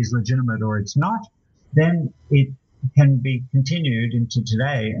authority is legitimate or it's not, then it can be continued into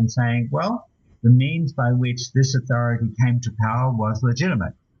today and saying, well, the means by which this authority came to power was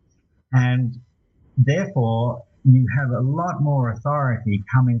legitimate. And therefore, you have a lot more authority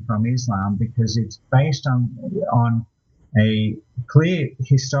coming from Islam because it's based on a clear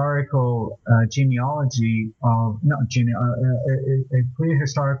historical genealogy of, a clear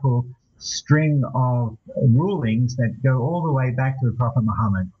historical string of rulings that go all the way back to the Prophet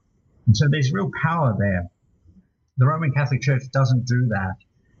Muhammad. And so there's real power there. The Roman Catholic Church doesn't do that.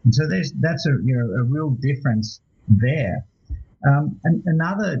 And so that's a real difference there. And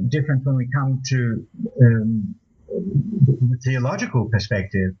another difference when we come to the theological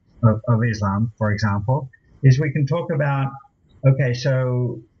perspective of Islam, for example, is we can talk about, okay,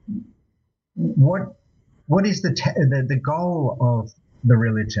 so what is the goal of the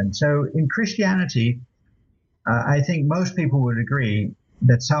religion? So in Christianity, I think most people would agree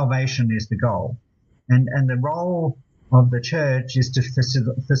that salvation is the goal, and the role of the church is to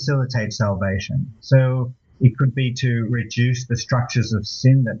facilitate salvation. So it could be to reduce the structures of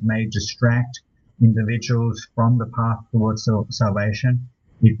sin that may distract individuals from the path towards salvation.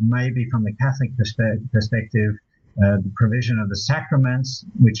 It may be, from the Catholic perspective, the provision of the sacraments,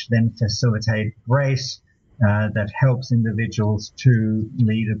 which then facilitate grace that helps individuals to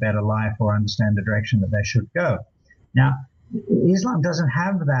lead a better life or understand the direction that they should go. Now, Islam doesn't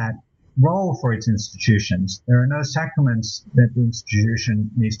have that role for its institutions. There are no sacraments that the institution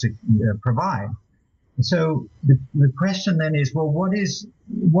needs to provide. So the question then is, well,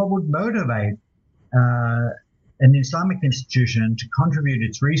 what would motivate an Islamic institution to contribute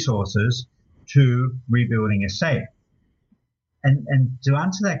its resources to rebuilding a state? And to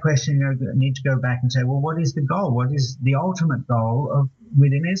answer that question, you need to go back and say, well, what is the goal? What is the ultimate goal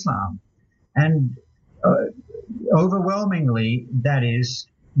within Islam? And overwhelmingly, that is,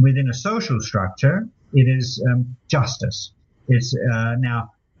 within a social structure, it is justice. It's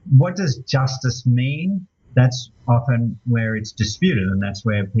now, what does justice mean? That's often where it's disputed, and that's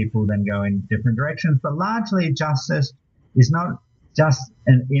where people then go in different directions. But largely, justice is not just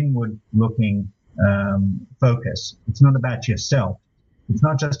an inward-looking focus. It's not about yourself. It's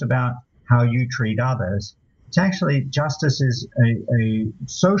not just about how you treat others. It's actually, justice is a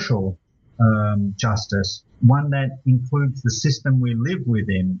social justice, one that includes the system we live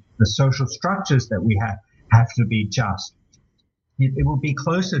within, the social structures that we have to be just. It will be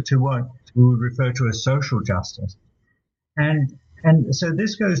closer to what we would refer to as social justice. And so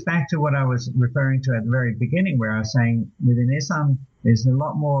this goes back to what I was referring to at the very beginning, where I was saying within Islam, there's a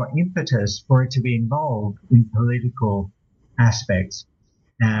lot more impetus for it to be involved in political aspects.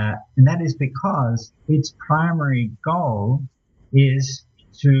 And that is because its primary goal is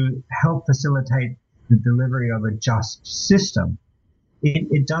to help facilitate the delivery of a just system.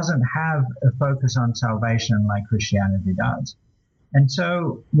 It doesn't have a focus on salvation like Christianity does. And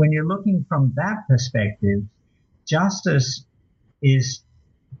so when you're looking from that perspective, justice is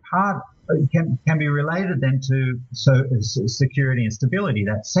can be related then to security and stability,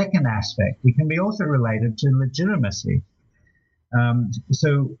 that second aspect. It can be also related to legitimacy.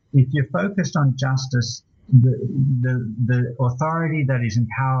 So if you're focused on justice, the authority that is in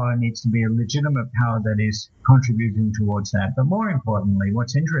power needs to be a legitimate power that is contributing towards that. But more importantly,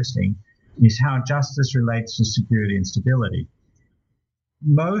 what's interesting is how justice relates to security and stability.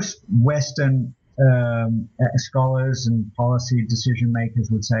 Most Western scholars and policy decision makers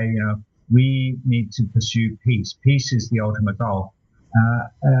would say, we need to pursue peace. Peace is the ultimate goal.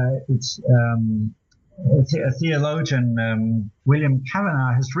 It's a theologian, William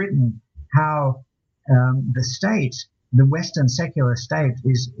Kavanagh, has written how the state, the Western secular state,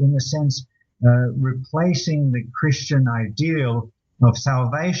 is in a sense replacing the Christian ideal of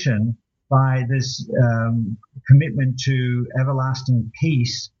salvation by this commitment to everlasting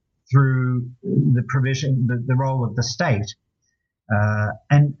peace through the provision, the role of the state,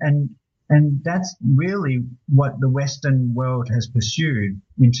 and that's really what the Western world has pursued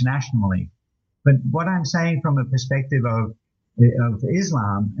internationally. But what I'm saying from a perspective of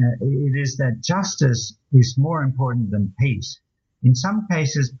Islam, it is that justice is more important than peace. In some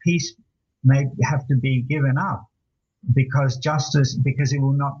cases, peace may have to be given up because it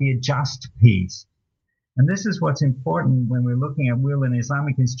will not be a just peace. And this is what's important when we're looking at, will an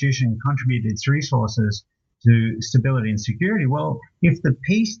Islamic institution contribute its resources to stability and security? Well, if the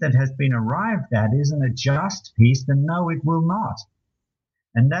peace that has been arrived at isn't a just peace, then no, it will not.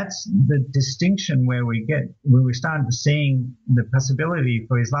 And that's the distinction where we start seeing the possibility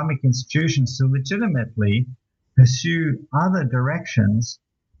for Islamic institutions to legitimately pursue other directions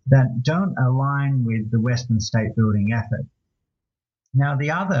that don't align with the Western state building effort. Now,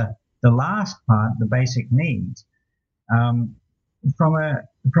 the last part, the basic needs, from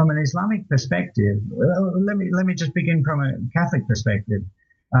an Islamic perspective, let me just begin from a Catholic perspective.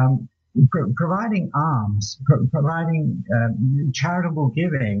 Providing alms, providing charitable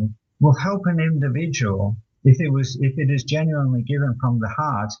giving will help an individual if it is genuinely given from the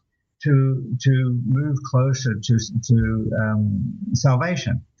heart to move closer to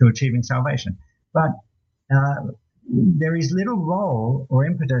salvation, to achieving salvation. But there is little role or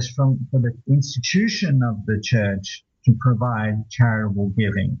impetus for the institution of the church to provide charitable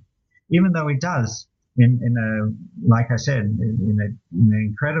giving, even though it does in a, like I said, in an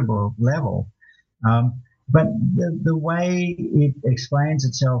incredible level. But the way it explains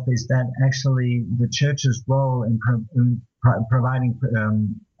itself is that actually the church's role in providing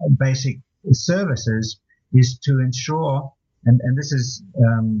basic services is to ensure, and this is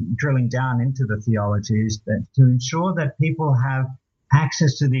drilling down into the theology, is that to ensure that people have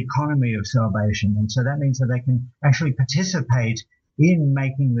access to the economy of salvation. And so that means that they can actually participate in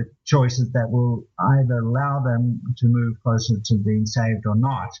making the choices that will either allow them to move closer to being saved or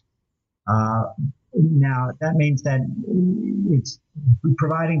not. Now, that means that it's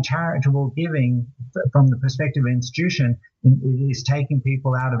providing charitable giving from the perspective of institution. It is taking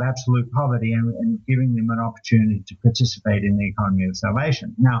people out of absolute poverty and giving them an opportunity to participate in the economy of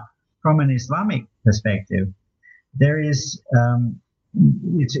salvation. Now, from an Islamic perspective, there is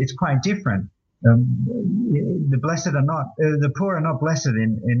it's quite different. The blessed are not, the poor are not blessed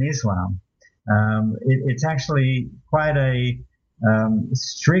in Islam. It's actually quite a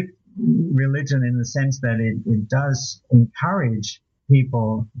strict religion in the sense that it does encourage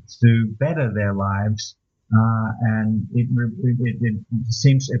people to better their lives, and it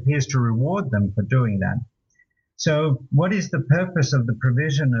appears to reward them for doing that. So what is the purpose of the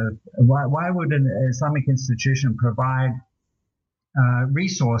provision of, why would an Islamic institution provide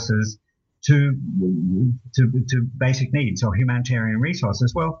resources to basic needs or humanitarian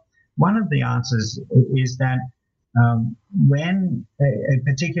resources? Well, one of the answers is that when a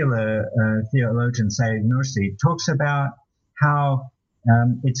particular theologian, Sayyid Nursi, talks about how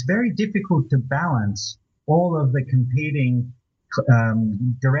it's very difficult to balance all of the competing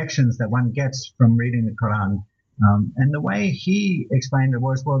directions that one gets from reading the Quran. And the way he explained it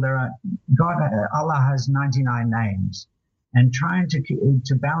was, well, Allah has 99 names. And trying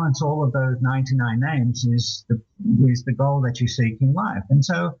to balance all of those 99 names is the goal that you seek in life. And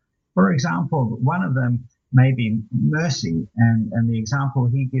so, for example, one of them may be mercy, and the example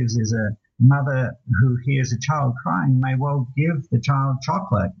he gives is a mother who hears a child crying may well give the child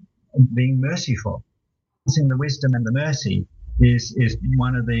chocolate, being merciful. In the wisdom and the mercy is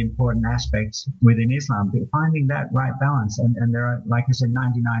one of the important aspects within Islam, finding that right balance. And there are, like I said,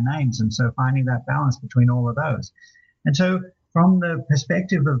 99 names, and so finding that balance between all of those. And so from the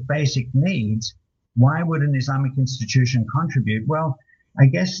perspective of basic needs, why would an Islamic institution contribute? Well, I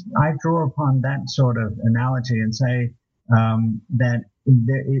guess I draw upon that sort of analogy and say that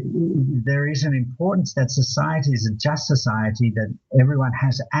there is an importance that society is a just society, that everyone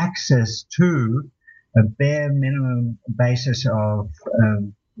has access to a bare minimum basis of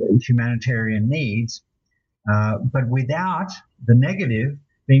humanitarian needs, but without the negative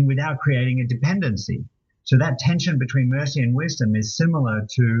being without creating a dependency. So that tension between mercy and wisdom is similar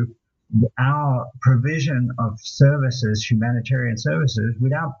to our provision of services, humanitarian services,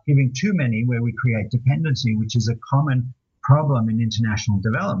 without giving too many where we create dependency, which is a common problem in international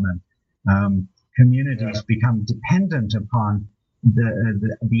development. Communities become dependent upon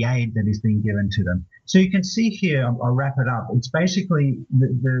the aid that is being given to them. So you can see here, I'll wrap it up. It's basically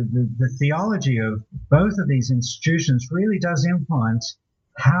the theology of both of these institutions really does influence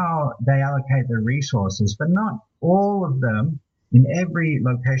how they allocate their resources, but not all of them in every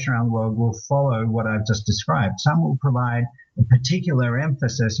location around the world will follow what I've just described. Some will provide a particular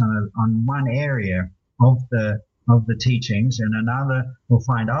emphasis on one area of the teachings, and another will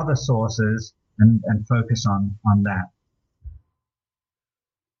find other sources and focus on that.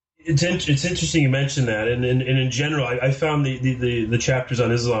 It's interesting you mentioned that, and in general, I found the chapters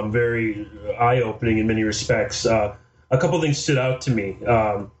on Islam very eye-opening in many respects. A couple of things stood out to me.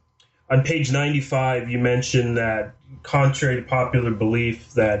 On page 95, you mentioned that, contrary to popular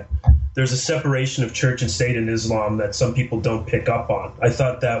belief, that there's a separation of church and state in Islam that some people don't pick up on. I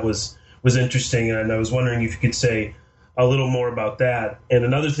thought that was interesting, and I was wondering if you could say a little more about that. And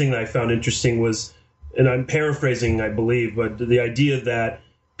another thing that I found interesting was, and I'm paraphrasing, I believe, but the idea that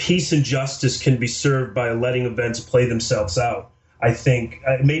peace and justice can be served by letting events play themselves out. I think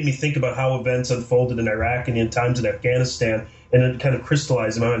it made me think about how events unfolded in Iraq and in times in Afghanistan, and it kind of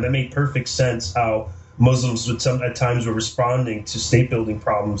crystallized in my mind. That made perfect sense, how Muslims at times were responding to state building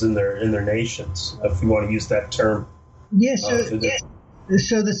problems in their nations, if you want to use that term. Yes.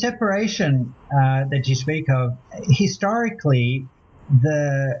 So the separation that you speak of, historically,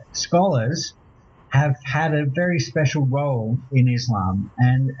 the scholars have had a very special role in Islam,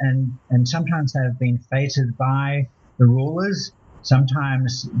 and sometimes they have been fated by the rulers.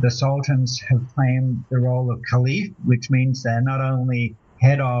 Sometimes the sultans have claimed the role of caliph, which means they're not only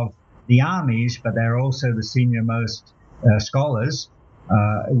head of the armies, but they're also the senior-most scholars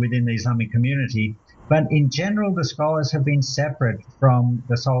within the Islamic community. But in general, the scholars have been separate from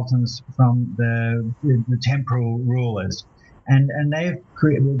the sultans, from the temporal rulers. And they've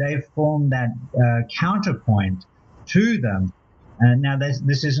formed that counterpoint to them. Now,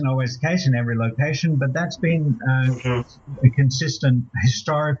 this isn't always the case in every location, but that's been a consistent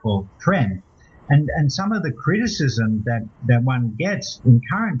historical trend. And some of the criticism that one gets in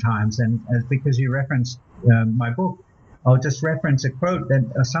current times, and because you referenced my book, I'll just reference a quote that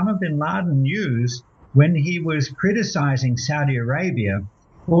Osama bin Laden used when he was criticizing Saudi Arabia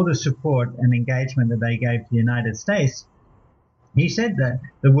for the support and engagement that they gave to the United States. He said that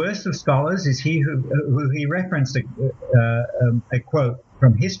the worst of scholars is he who he referenced a quote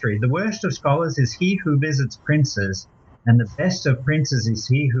from history. The worst of scholars is he who visits princes, and the best of princes is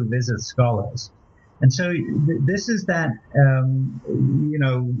he who visits scholars. And so this is that,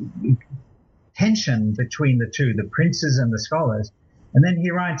 tension between the two, the princes and the scholars. And then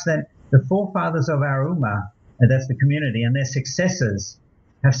he writes that the forefathers of our ummah, that's the community, and their successors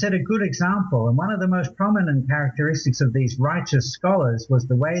have set a good example. And one of the most prominent characteristics of these righteous scholars was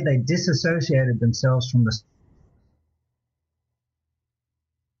the way they disassociated themselves from the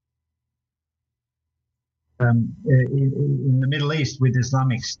in the Middle East with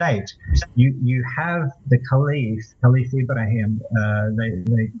Islamic State. You have the Caliph Ibrahim,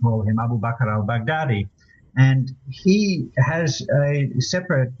 they call him Abu Bakr al-Baghdadi, and he has a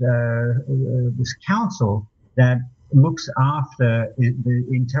separate council that looks after the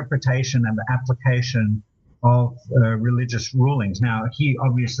interpretation and the application of religious rulings. Now, he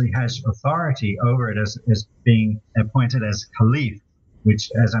obviously has authority over it as being appointed as Caliph,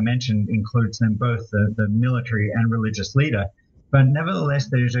 which, as I mentioned, includes them both the military and religious leader. But nevertheless,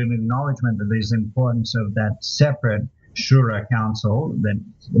 there's an acknowledgement that there's importance of that separate Shura council, that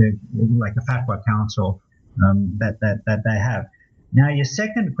like a fatwa council that they have. Now, your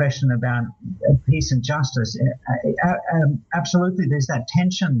second question about peace and justice, absolutely, there's that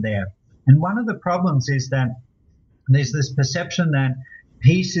tension there. And one of the problems is that there's this perception that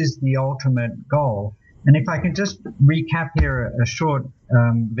peace is the ultimate goal. And if I can just recap here a short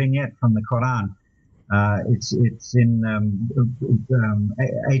vignette from the Quran. It's in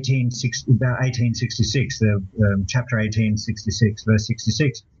 1866, chapter 1866, verse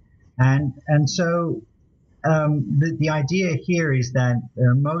 66. And so the idea here is that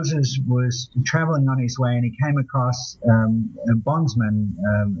Moses was traveling on his way and he came across a bondsman,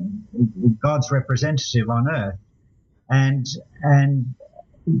 God's representative on earth. And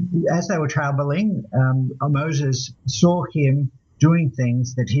as they were traveling, Moses saw him doing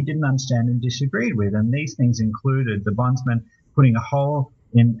things that he didn't understand and disagreed with. And these things included the bondsman putting a hole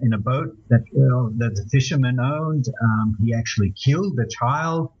in a boat that the fisherman owned. He actually killed the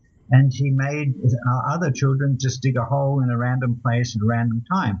child, and he made other children just dig a hole in a random place at a random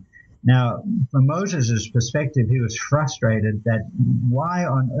time. Now, from Moses' perspective, he was frustrated that why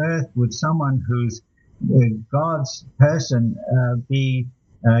on earth would someone who's God's person be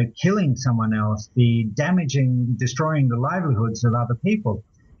killing someone else, be damaging, destroying the livelihoods of other people?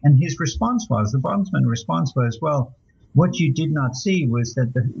 And his response was, the bondsman's response was, well, what you did not see was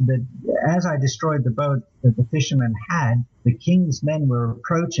that as I destroyed the boat that the fishermen had, the king's men were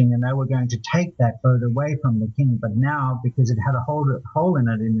approaching and they were going to take that boat away from the king. But now, because it had a hole in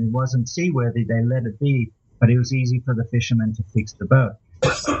it and it wasn't seaworthy, they let it be. But it was easy for the fishermen to fix the boat.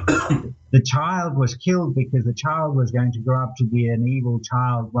 The child was killed because the child was going to grow up to be an evil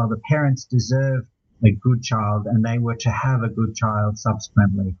child, while the parents deserved a good child and they were to have a good child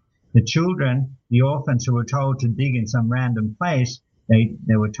subsequently. The children, the orphans who were told to dig in some random place, they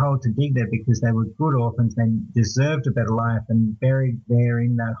were told to dig there because they were good orphans. They deserved a better life, and buried there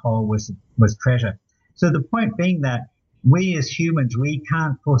in that hole was treasure. So the point being that we as humans, we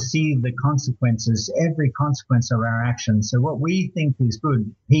can't foresee the consequences, every consequence of our actions. So what we think is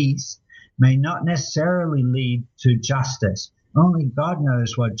good, peace, may not necessarily lead to justice. Only God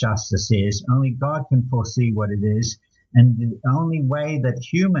knows what justice is. Only God can foresee what it is. And the only way that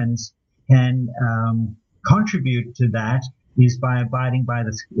humans can contribute to that is by abiding by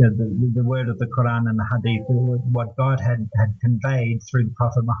the word of the Quran and the Hadith, what God had conveyed through the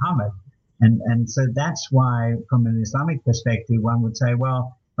Prophet Muhammad. And so that's why, from an Islamic perspective, one would say,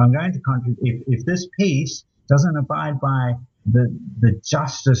 well, if I'm going to contribute, if this peace doesn't abide by the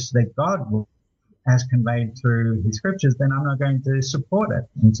justice that God has conveyed through his scriptures, then I'm not going to support it.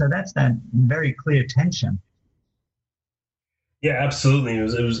 And so that's that very clear tension. Yeah, absolutely.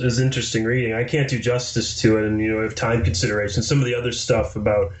 It was interesting reading. I can't do justice to it, and I have time considerations. Some of the other stuff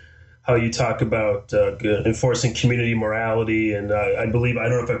about how you talk about enforcing community morality, and I believe, I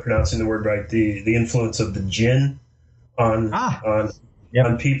don't know if I'm pronouncing the word right, the influence of the jinn on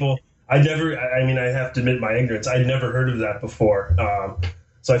people. I have to admit my ignorance. I'd never heard of that before.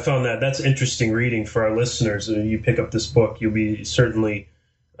 So I found that's interesting reading for our listeners. You pick up this book, you'll be certainly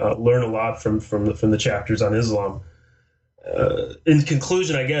learn a lot from the chapters on Islam. In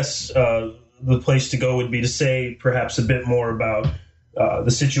conclusion, I guess the place to go would be to say perhaps a bit more about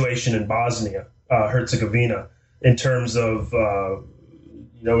the situation in Bosnia, Herzegovina, in terms of,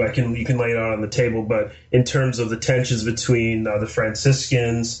 you can lay it out on the table, but in terms of the tensions between the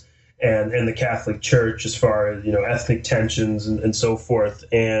Franciscans and the Catholic Church, as far as, ethnic tensions and so forth,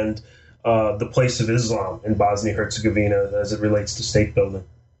 and the place of Islam in Bosnia-Herzegovina as it relates to state building.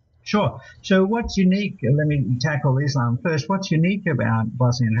 Sure. So what's unique, let me tackle Islam first. What's unique about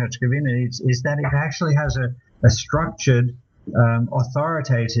Bosnia and Herzegovina is that it actually has a structured,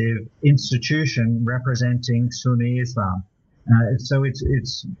 authoritative institution representing Sunni Islam. So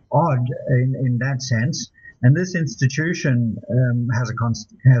it's odd in that sense. And this institution has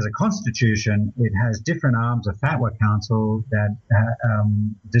a constitution. It has different arms, a fatwa council that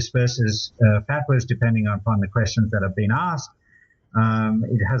disperses fatwas depending upon the questions that have been asked.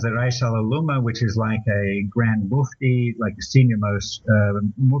 It has a Rais al-Uluma, which is like a grand mufti, like the senior most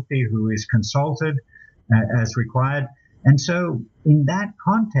mufti who is consulted as required. And so in that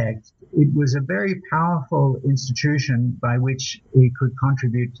context, it was a very powerful institution by which it could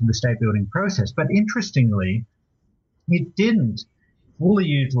contribute to the state building process. But interestingly, it didn't fully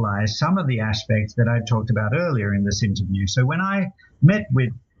utilize some of the aspects that I talked about earlier in this interview. So when I met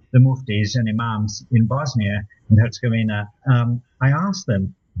with the muftis and imams in Bosnia and Herzegovina, I asked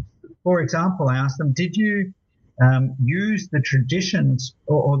them, for example, did you use the traditions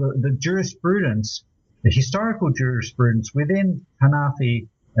or the jurisprudence, the historical jurisprudence within Hanafi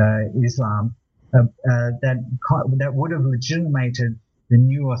Islam that would have legitimated the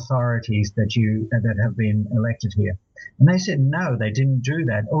new authorities that have been elected here? And they said no, they didn't do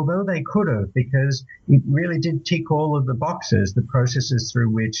that, although they could have, because it really did tick all of the boxes, the processes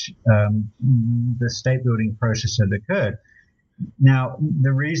through which the state building process had occurred. Now,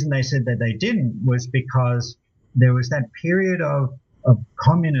 the reason they said that they didn't was because there was that period of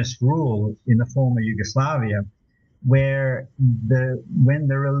communist rule in the former Yugoslavia, where when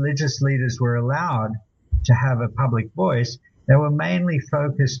the religious leaders were allowed to have a public voice, they were mainly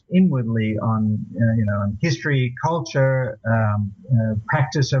focused inwardly on, on history, culture,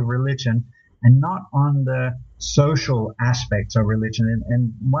 practice of religion, and not on the social aspects of religion.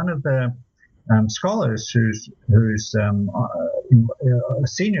 And one of the scholars who's a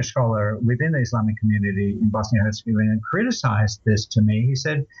senior scholar within the Islamic community in Bosnia and Herzegovina criticized this to me. He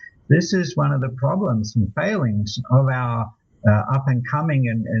said, this is one of the problems and failings of our up and coming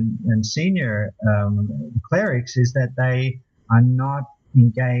and senior clerics, is that they are not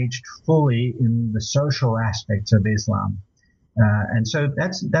engaged fully in the social aspects of Islam. And so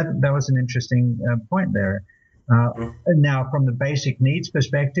that was an interesting point there. Now, from the basic needs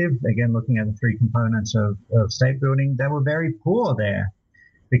perspective, again, looking at the three components of state building, they were very poor there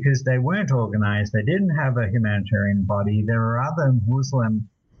because they weren't organized. They didn't have a humanitarian body. There were other Muslim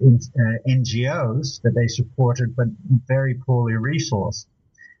NGOs that they supported, but very poorly resourced.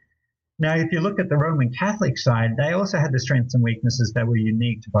 Now, if you look at the Roman Catholic side, they also had the strengths and weaknesses that were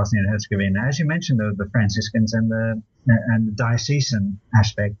unique to Bosnia and Herzegovina. As you mentioned, the Franciscans and the diocesan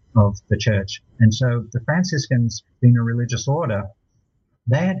aspect of the church. And so the Franciscans, being a religious order,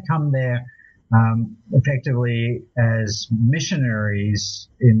 they had come there effectively as missionaries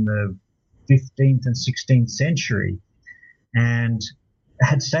in the 15th and 16th century and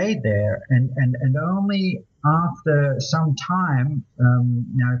had stayed there. And only after some time,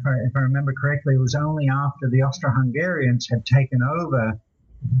 now if I remember correctly, it was only after the Austro-Hungarians had taken over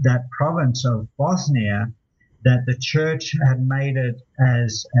that province of Bosnia that the church had made it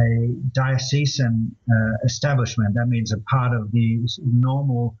as a diocesan establishment. That means a part of the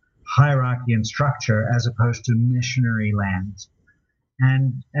normal hierarchy and structure as opposed to missionary lands.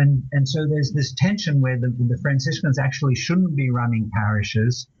 And so there's this tension where the Franciscans actually shouldn't be running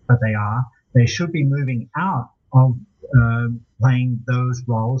parishes, but they are. They should be moving out of playing those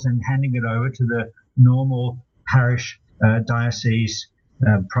roles and handing it over to the normal parish, diocese,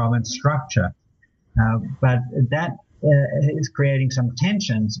 province structure. But that is creating some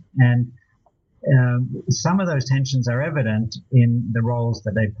tensions, and some of those tensions are evident in the roles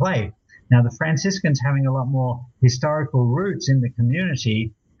that they play. Now, the Franciscans, having a lot more historical roots in the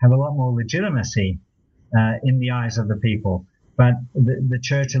community, have a lot more legitimacy in the eyes of the people. But the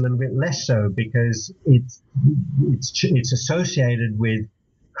church a little bit less so, because it's associated with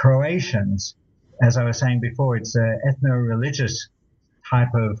Croatians. As I was saying before, it's an ethno-religious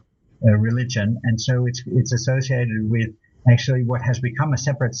type of religion, and so it's associated with actually what has become a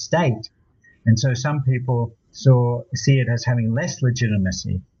separate state. And so some people see it as having less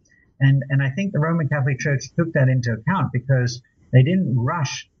legitimacy. And I think the Roman Catholic Church took that into account, because they didn't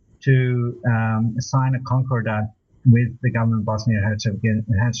rush to sign a concordat with the government of Bosnia and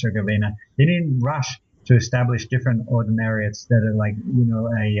Herzegovina. They didn't rush to establish different ordinariates that are like,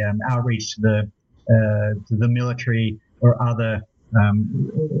 outreach to the military or other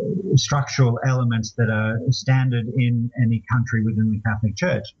structural elements that are standard in any country within the Catholic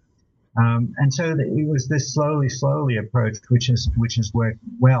Church. And so it was this slowly approach, which has worked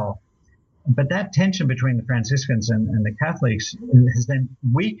well. But that tension between the Franciscans and the Catholics has then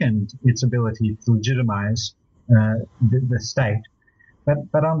weakened its ability to legitimize the state.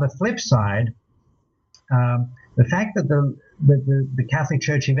 But on the flip side, the fact that the Catholic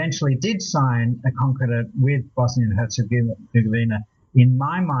Church eventually did sign a concordat with Bosnia and Herzegovina, in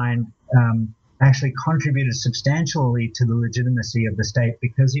my mind, actually contributed substantially to the legitimacy of the state,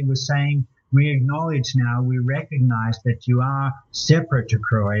 because he was saying, we acknowledge now, we recognize that you are separate to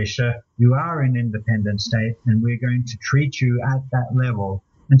Croatia, you are an independent state, and we're going to treat you at that level.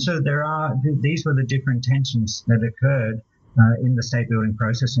 And so these were the different tensions that occurred in the state building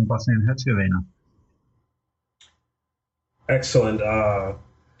process in Bosnia and Herzegovina. Excellent. I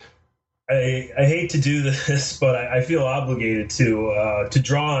hate to do this, but I feel obligated to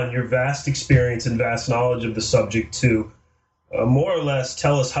draw on your vast experience and vast knowledge of the subject to more or less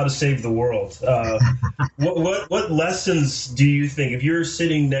tell us how to save the world. What lessons do you think, if you're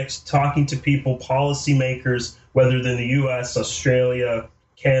sitting next talking to people, policymakers, whether in the U.S., Australia,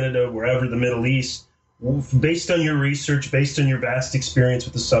 Canada, wherever, the Middle East, based on your research, based on your vast experience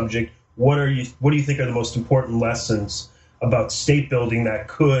with the subject, what do you think are the most important lessons about state building that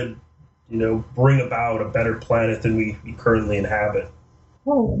could, bring about a better planet than we currently inhabit?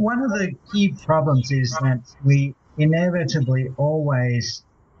 Well, one of the key problems is that we inevitably always,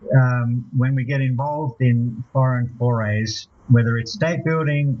 when we get involved in foreign forays, whether it's state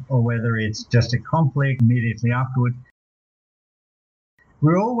building or whether it's just a conflict immediately afterward,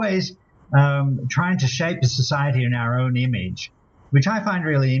 we're always trying to shape the society in our own image, which I find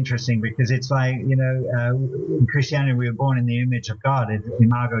really interesting, because it's like, in Christianity, we were born in the image of God,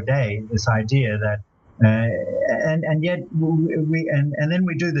 Imago Dei, this idea that, and yet and then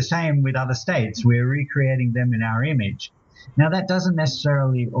we do the same with other states. We're recreating them in our image. Now, that doesn't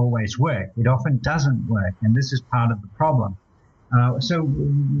necessarily always work. It often doesn't work, and this is part of the problem. So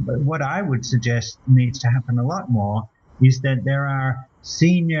what I would suggest needs to happen a lot more is that there are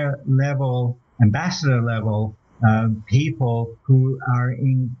senior level, ambassador level people who are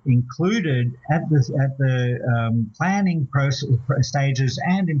included at the planning process stages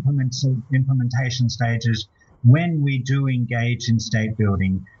and implementation stages when we do engage in state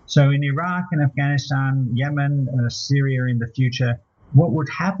building. So in Iraq and Afghanistan, Yemen, Syria in the future, what would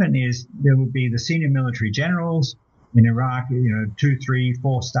happen is there would be the senior military generals in Iraq, 2, 3,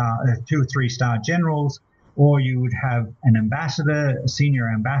 4 star, 2 or 3 star generals, or you would have an ambassador, senior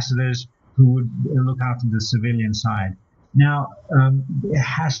ambassadors, who would look after the civilian side. Now, there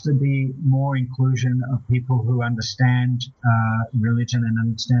has to be more inclusion of people who understand religion and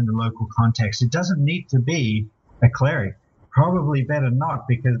understand the local context. It doesn't need to be a cleric. Probably better not,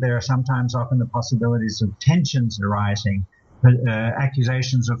 because there are sometimes often the possibilities of tensions arising,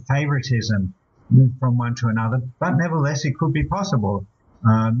 accusations of favoritism from one to another, but nevertheless it could be possible.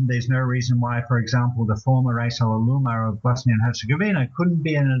 There's no reason why, for example, the former Rais al-Uluma of Bosnia and Herzegovina couldn't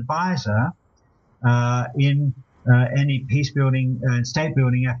be an advisor in any peace building and state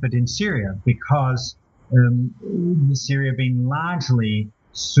building effort in Syria, because Syria being largely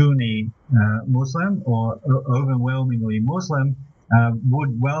Sunni Muslim or overwhelmingly Muslim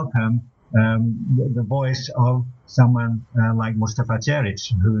would welcome the voice of someone like Mustafa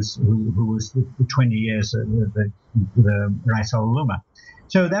Djeric, who was 20 years the Rais al-Uluma.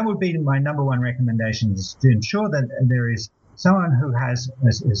 So that would be my number one recommendation, is to ensure that there is someone who has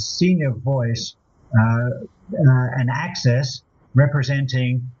a senior voice and access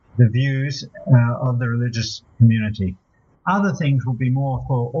representing the views of the religious community. Other things will be more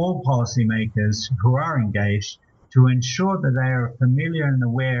for all policymakers who are engaged to ensure that they are familiar and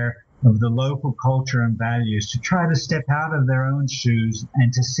aware of the local culture and values, to try to step out of their own shoes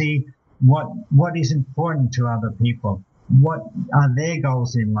and to see what is important to other people. What are their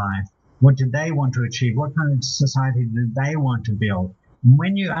goals in life? What do they want to achieve? What kind of society do they want to build?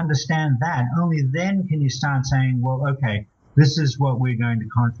 When you understand that, only then can you start saying, well, okay, this is what we're going to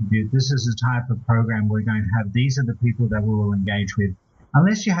contribute. This is the type of program we're going to have. These are the people that we will engage with.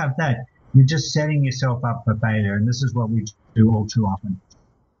 Unless you have that, you're just setting yourself up for failure. And this is what we do all too often.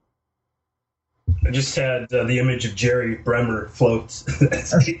 I just had the image of Jerry Bremer float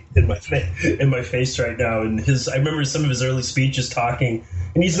in my face right now. And I remember some of his early speeches talking,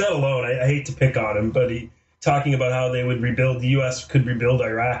 and he's not alone. I hate to pick on him, but talking about how they would rebuild, the U.S. could rebuild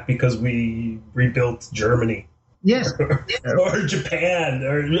Iraq because we rebuilt Germany. Yes. Or Japan,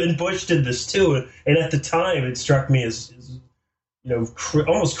 and Bush did this too. And at the time, it struck me as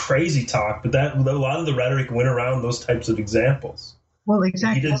almost crazy talk, but that a lot of the rhetoric went around those types of examples. Well,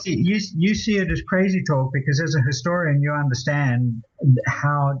 exactly. You see it as crazy talk because as a historian, you understand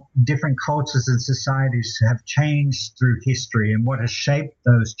how different cultures and societies have changed through history and what has shaped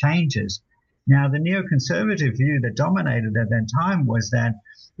those changes. Now, the neoconservative view that dominated at that time was that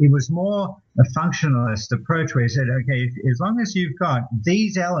it was more a functionalist approach where he said, okay, as long as you've got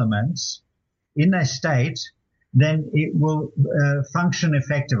these elements in a state, then it will function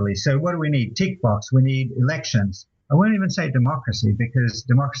effectively. So what do we need? Tick box. We need elections. I won't even say democracy because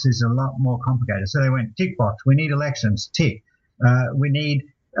democracy is a lot more complicated. So they went tick box. We need elections. Tick. We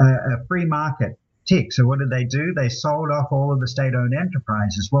need a free market. Tick. So what did they do? They sold off all of the state-owned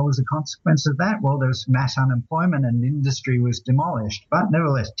enterprises. What was the consequence of that? Well, there was mass unemployment and industry was demolished. But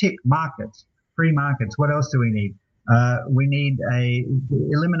nevertheless, tick, markets, free markets. What else do we need? We need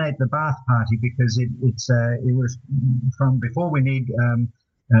eliminate the Ba'ath Party because it was from before. We need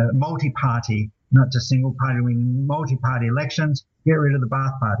multi-party, not just single party. We need multi-party elections. Get rid of the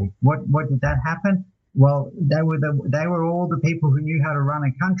Ba'ath Party. What did that happen? Well, they were all the people who knew how to run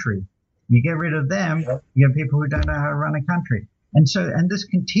a country. You get rid of them, you get people who don't know how to run a country. And this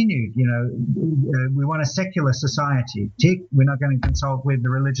continued, we want a secular society. Tick, we're not going to consult with the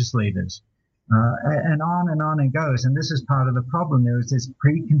religious leaders. And on it goes. And this is part of the problem. There is this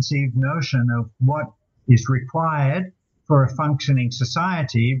preconceived notion of what is required for a functioning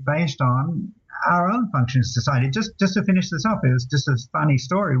society based on our own functioning society. Just to finish this off, it was just a funny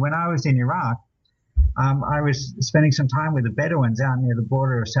story. When I was in Iraq, I was spending some time with the Bedouins out near the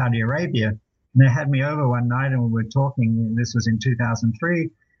border of Saudi Arabia, and they had me over one night and we were talking. This was in 2003,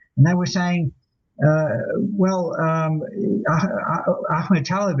 and they were saying, Ahmed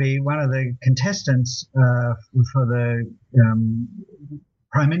Chalabi, one of the contestants for the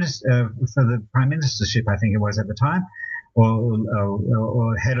prime ministership, I think it was at the time,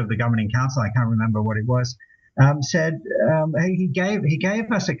 or head of the governing council, I can't remember what it was, said he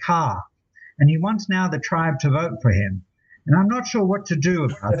gave us a car. And he wants now the tribe to vote for him. And I'm not sure what to do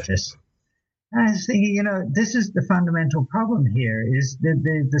about this. And I was thinking, this is the fundamental problem here, is that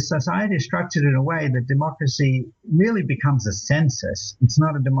the society is structured in a way that democracy really becomes a census. It's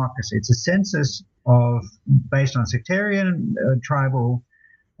not a democracy. It's a census based on sectarian, tribal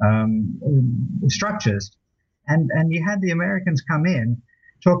structures. And you had the Americans come in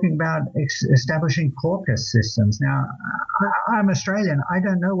talking about establishing caucus systems. Now, I'm Australian. I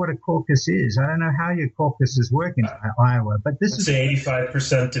don't know what a caucus is. I don't know how your caucuses work in Iowa. But this is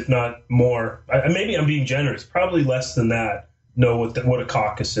 85%, if not more. Maybe I'm being generous. Probably less than that know what a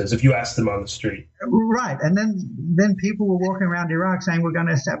caucus is if you ask them on the street. Right. And then people were walking around Iraq saying we're going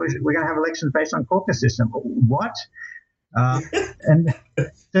to have elections based on caucus system. What? And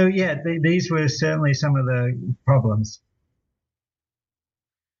so, these were certainly some of the problems.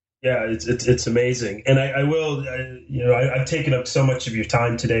 Yeah, it's amazing, and I will, I've taken up so much of your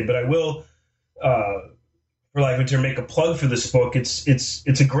time today, but I will, for lack of a term, make a plug for this book. It's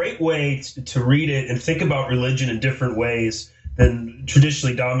a great way to read it and think about religion in different ways than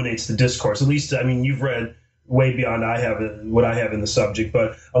traditionally dominates the discourse. At least, I mean, you've read way beyond what I have in the subject,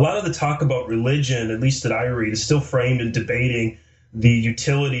 but a lot of the talk about religion, at least that I read, is still framed in debating the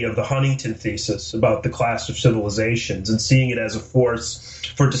utility of the Huntington thesis about the clash of civilizations and seeing it as a force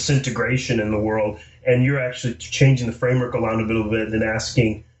for disintegration in the world. And you're actually changing the framework around a little bit and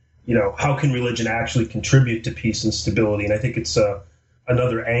asking, how can religion actually contribute to peace and stability? And I think it's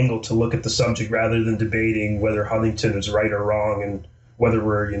another angle to look at the subject rather than debating whether Huntington is right or wrong and whether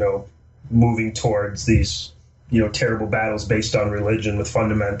we're, moving towards these, terrible battles based on religion with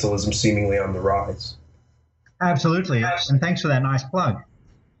fundamentalism seemingly on the rise. Absolutely. And thanks for that nice plug.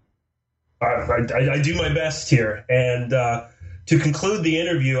 I do my best here. And to conclude the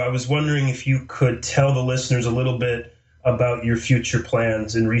interview, I was wondering if you could tell the listeners a little bit about your future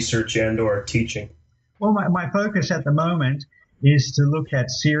plans in research and or teaching. Well, my focus at the moment is to look at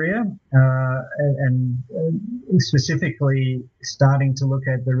Syria and specifically starting to look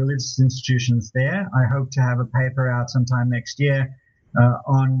at the religious institutions there. I hope to have a paper out sometime next year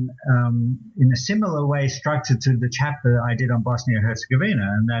in a similar way structured to the chapter I did on Bosnia-Herzegovina,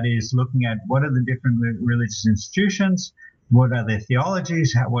 and that is looking at what are the different religious institutions, what are their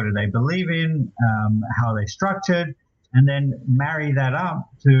theologies, what do they believe in, how are they structured, and then marry that up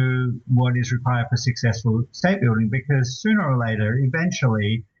to what is required for successful state building, because sooner or later,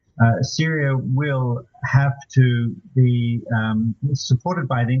 eventually, Syria will have to be supported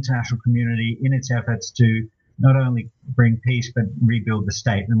by the international community in its efforts to not only bring peace, but rebuild the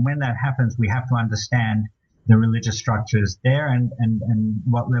state. And when that happens, we have to understand the religious structures there and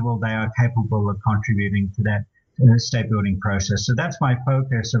what level they are capable of contributing to that state building process. So that's my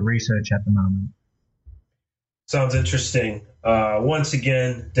focus of research at the moment. Sounds interesting. Once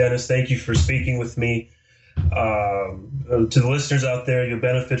again, Dennis, thank you for speaking with me. To the listeners out there, you'll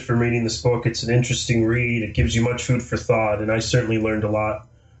benefit from reading this book. It's an interesting read. It gives you much food for thought, and I certainly learned a lot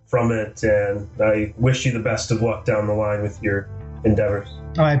from it, and I wish you the best of luck down the line with your endeavors.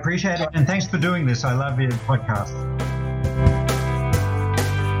 I appreciate it, and thanks for doing this. I love your podcast.